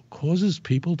faithful causes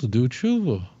people to do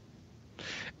tshuva.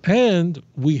 And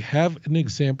we have an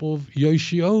example of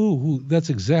Yoshiyahu, who that's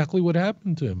exactly what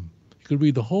happened to him. You could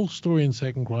read the whole story in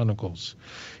 2 Chronicles.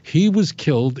 He was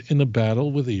killed in a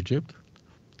battle with Egypt.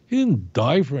 He didn't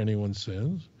die for anyone's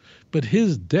sins, but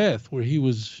his death, where he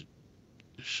was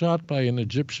shot by an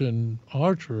Egyptian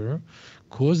archer,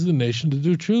 caused the nation to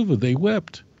do tshuva. They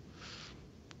wept.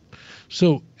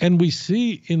 So, and we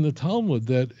see in the Talmud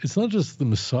that it's not just the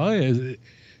Messiah.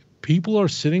 People are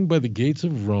sitting by the gates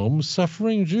of Rome,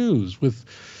 suffering Jews with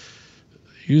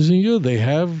using you. They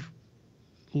have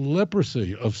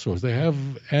leprosy of sorts.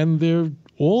 And they're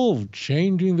all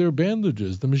changing their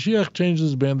bandages. The Mashiach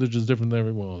changes bandages different than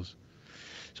everyone else.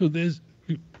 So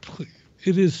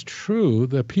it is true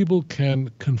that people can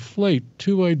conflate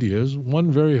two ideas,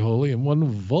 one very holy and one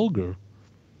vulgar.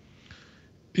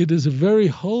 It is a very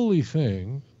holy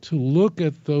thing to look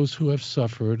at those who have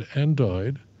suffered and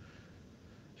died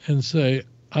and say,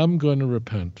 I'm going to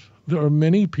repent. There are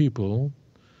many people,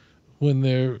 when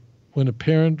a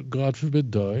parent, God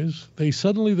forbid, dies, they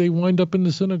wind up in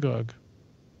the synagogue.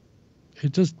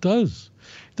 It just does.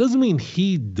 It doesn't mean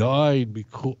he died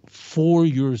for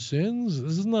your sins.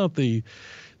 This is not the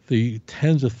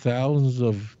tens of thousands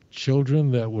of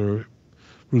children that were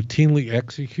routinely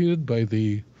executed by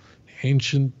the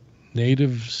ancient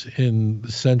natives in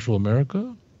Central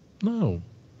America. No,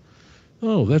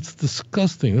 that's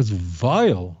disgusting. That's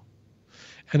vile.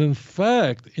 And in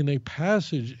fact, in a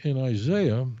passage in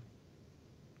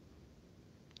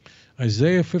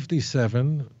Isaiah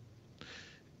 57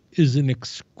 is an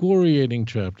excoriating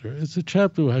chapter. It's a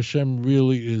chapter where Hashem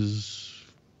really is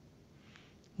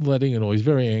letting it know. He's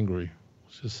very angry.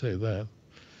 Let's just say that.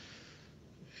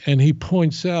 And he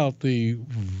points out the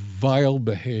vile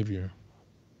behavior.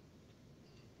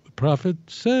 The prophet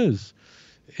says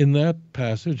in that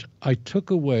passage, I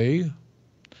took away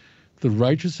the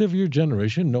righteousness of your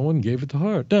generation, no one gave it to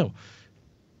heart. Now,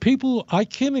 people, I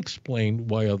can't explain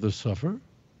why others suffer.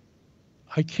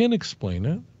 I can't explain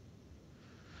it.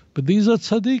 But these are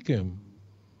tzaddikim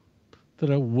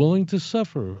that are willing to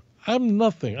suffer. I'm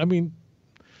nothing.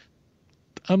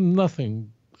 I'm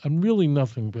nothing. I'm really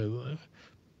nothing. But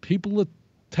people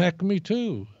attack me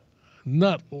too.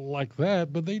 Not like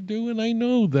that, but they do, and I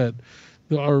know that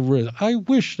there are risks. I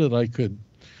wish that I could.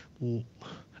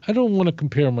 I don't want to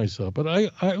compare myself, but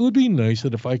it would be nice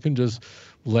that if I can just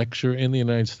lecture in the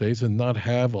United States and not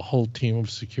have a whole team of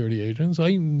security agents.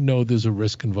 I know there's a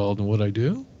risk involved in what I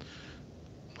do.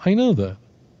 I know that.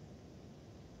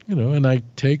 And I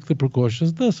take the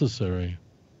precautions necessary.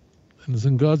 And it's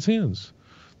in God's hands.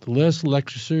 The last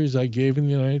lecture series I gave in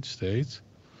the United States,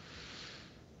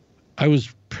 I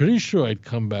was pretty sure I'd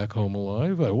come back home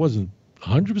alive. I wasn't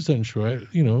 100% sure.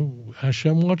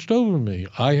 Hashem watched over me.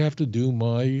 I have to do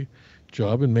my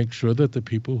job and make sure that the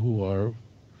people who are,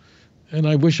 and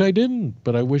I wish I didn't,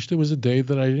 but I wish there was a day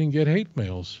that I didn't get hate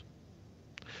mails.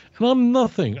 And I'm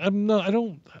nothing.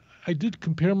 I did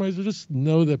compare myself. Just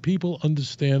know that people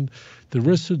understand the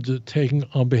risks they're taking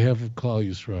on behalf of Klal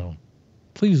Yisrael.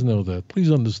 Please know that.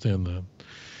 Please understand that.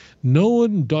 No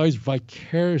one dies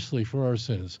vicariously for our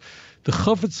sins. The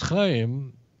Chafetz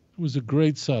Chaim was a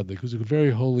great tzaddik, who was a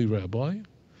very holy rabbi.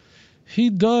 He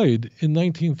died in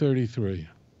 1933,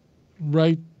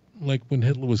 right like when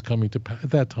Hitler was coming to power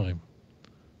at that time.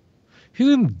 He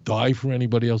didn't die for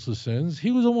anybody else's sins.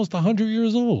 He was almost 100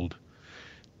 years old.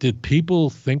 Did people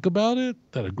think about it,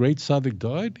 that a great tzaddik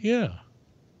died? Yeah.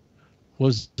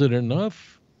 Was it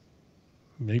enough?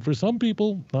 Maybe for some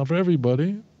people, not for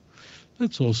everybody.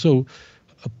 That's all. So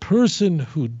a person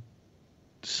who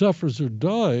suffers or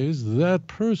dies, that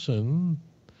person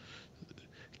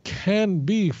can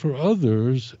be for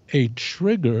others a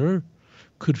trigger,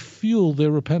 could fuel their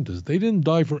repentance. They didn't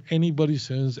die for anybody's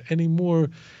sins any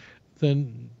more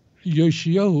than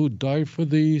Yoshiyahu died for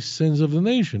the sins of the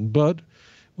nation. But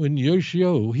when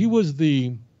Yoshiyahu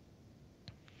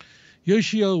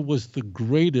was the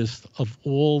greatest of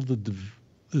all the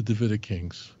Davidic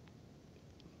kings.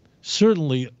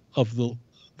 Certainly of the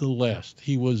last,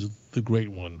 he was the great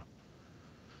one.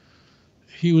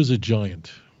 He was a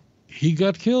giant. He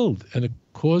got killed, and it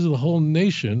caused the whole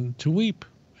nation to weep.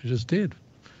 It just did.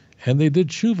 And they did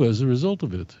tshuva as a result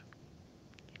of it.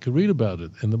 You can read about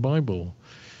it in the Bible.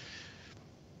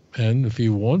 And if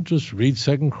you want, just read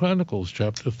 2 Chronicles,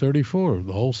 chapter 34.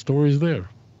 The whole story is there.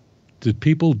 Did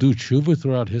people do tshuva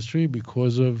throughout history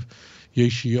because of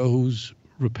Yeshayahu's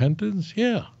repentance?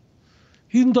 Yeah.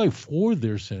 He didn't die for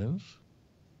their sins.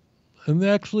 And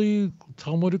actually,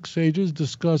 Talmudic sages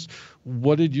discuss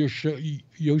what did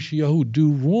Yoshiyahu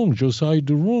do wrong, Josiah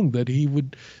do wrong, that he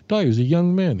would die. He was a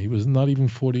young man. He was not even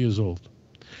 40 years old.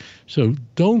 So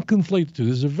don't conflate the two.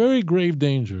 There's a very grave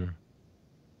danger.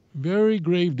 Very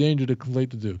grave danger to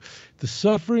conflate the two. The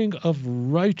suffering of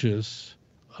righteous,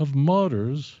 of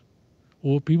martyrs,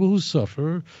 or people who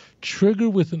suffer, trigger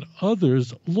within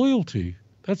others loyalty.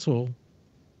 That's all.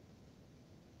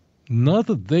 Not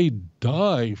that they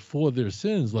die for their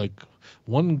sins, like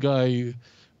one guy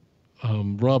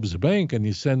robs a bank and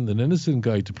you send an innocent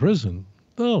guy to prison.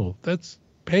 No, that's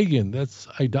pagan. That's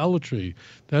idolatry.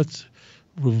 That's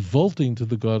revolting to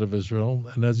the God of Israel.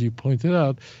 And as you pointed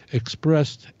out,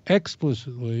 expressed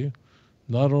explicitly,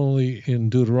 not only in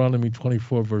Deuteronomy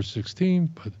 24, verse 16,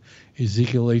 but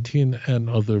Ezekiel 18 and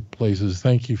other places.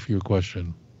 Thank you for your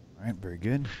question. All right, very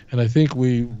good. And I think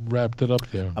we wrapped it up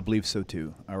there. I believe so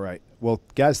too. All right. Well,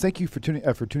 guys, thank you for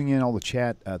tuning in, all the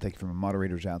chat. Thank you from the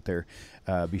moderators out there.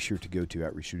 Be sure to go to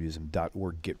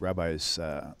outreachjudaism.org, get Rabbi's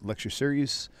lecture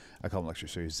series. I call them lecture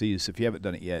series. These, if you haven't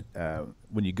done it yet,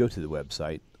 when you go to the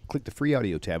website, click the free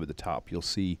audio tab at the top. You'll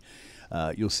see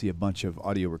a bunch of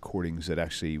audio recordings that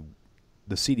actually,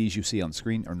 the CDs you see on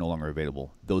screen are no longer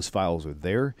available. Those files are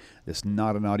there. It's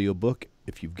not an audio book.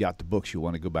 If you've got the books, you'll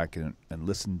want to go back and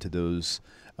listen to those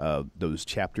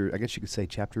chapters, I guess you could say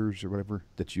chapters or whatever,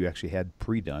 that you actually had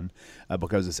pre-done,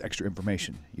 because it's extra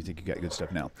information. You think you got good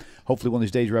stuff now. Hopefully one of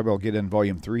these days, Rabbi, will get in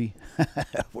volume 3.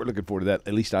 We're looking forward to that.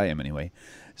 At least I am anyway.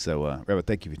 So, Rabbi,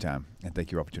 thank you for your time, and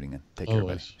thank you all for tuning in. Take care,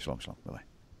 everybody. Shalom, shalom. Bye-bye.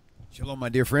 Shalom, my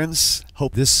dear friends.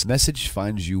 Hope this message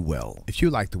finds you well. If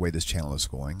you like the way this channel is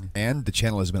going, and the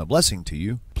channel has been a blessing to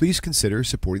you, please consider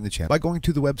supporting the channel by going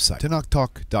to the website,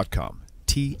 TaNaChTalk.com,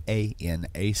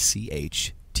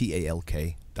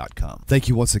 TaNaChTalk.com. Thank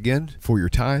you once again for your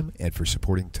time and for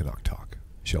supporting TaNaCh Talk.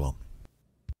 Shalom.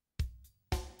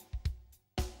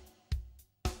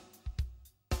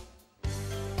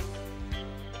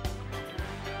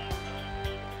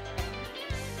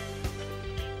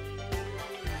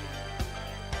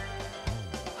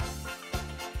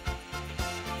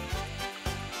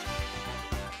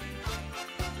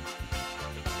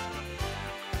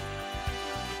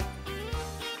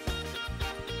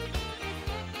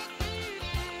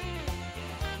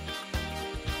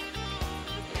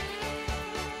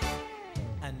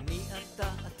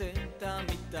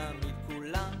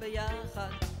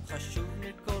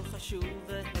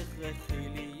 והכרחי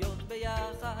להיות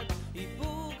ביחד.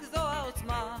 איפוק זו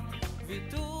העוצמה,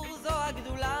 ויתור זו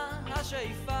הגדולה,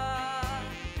 השאיפה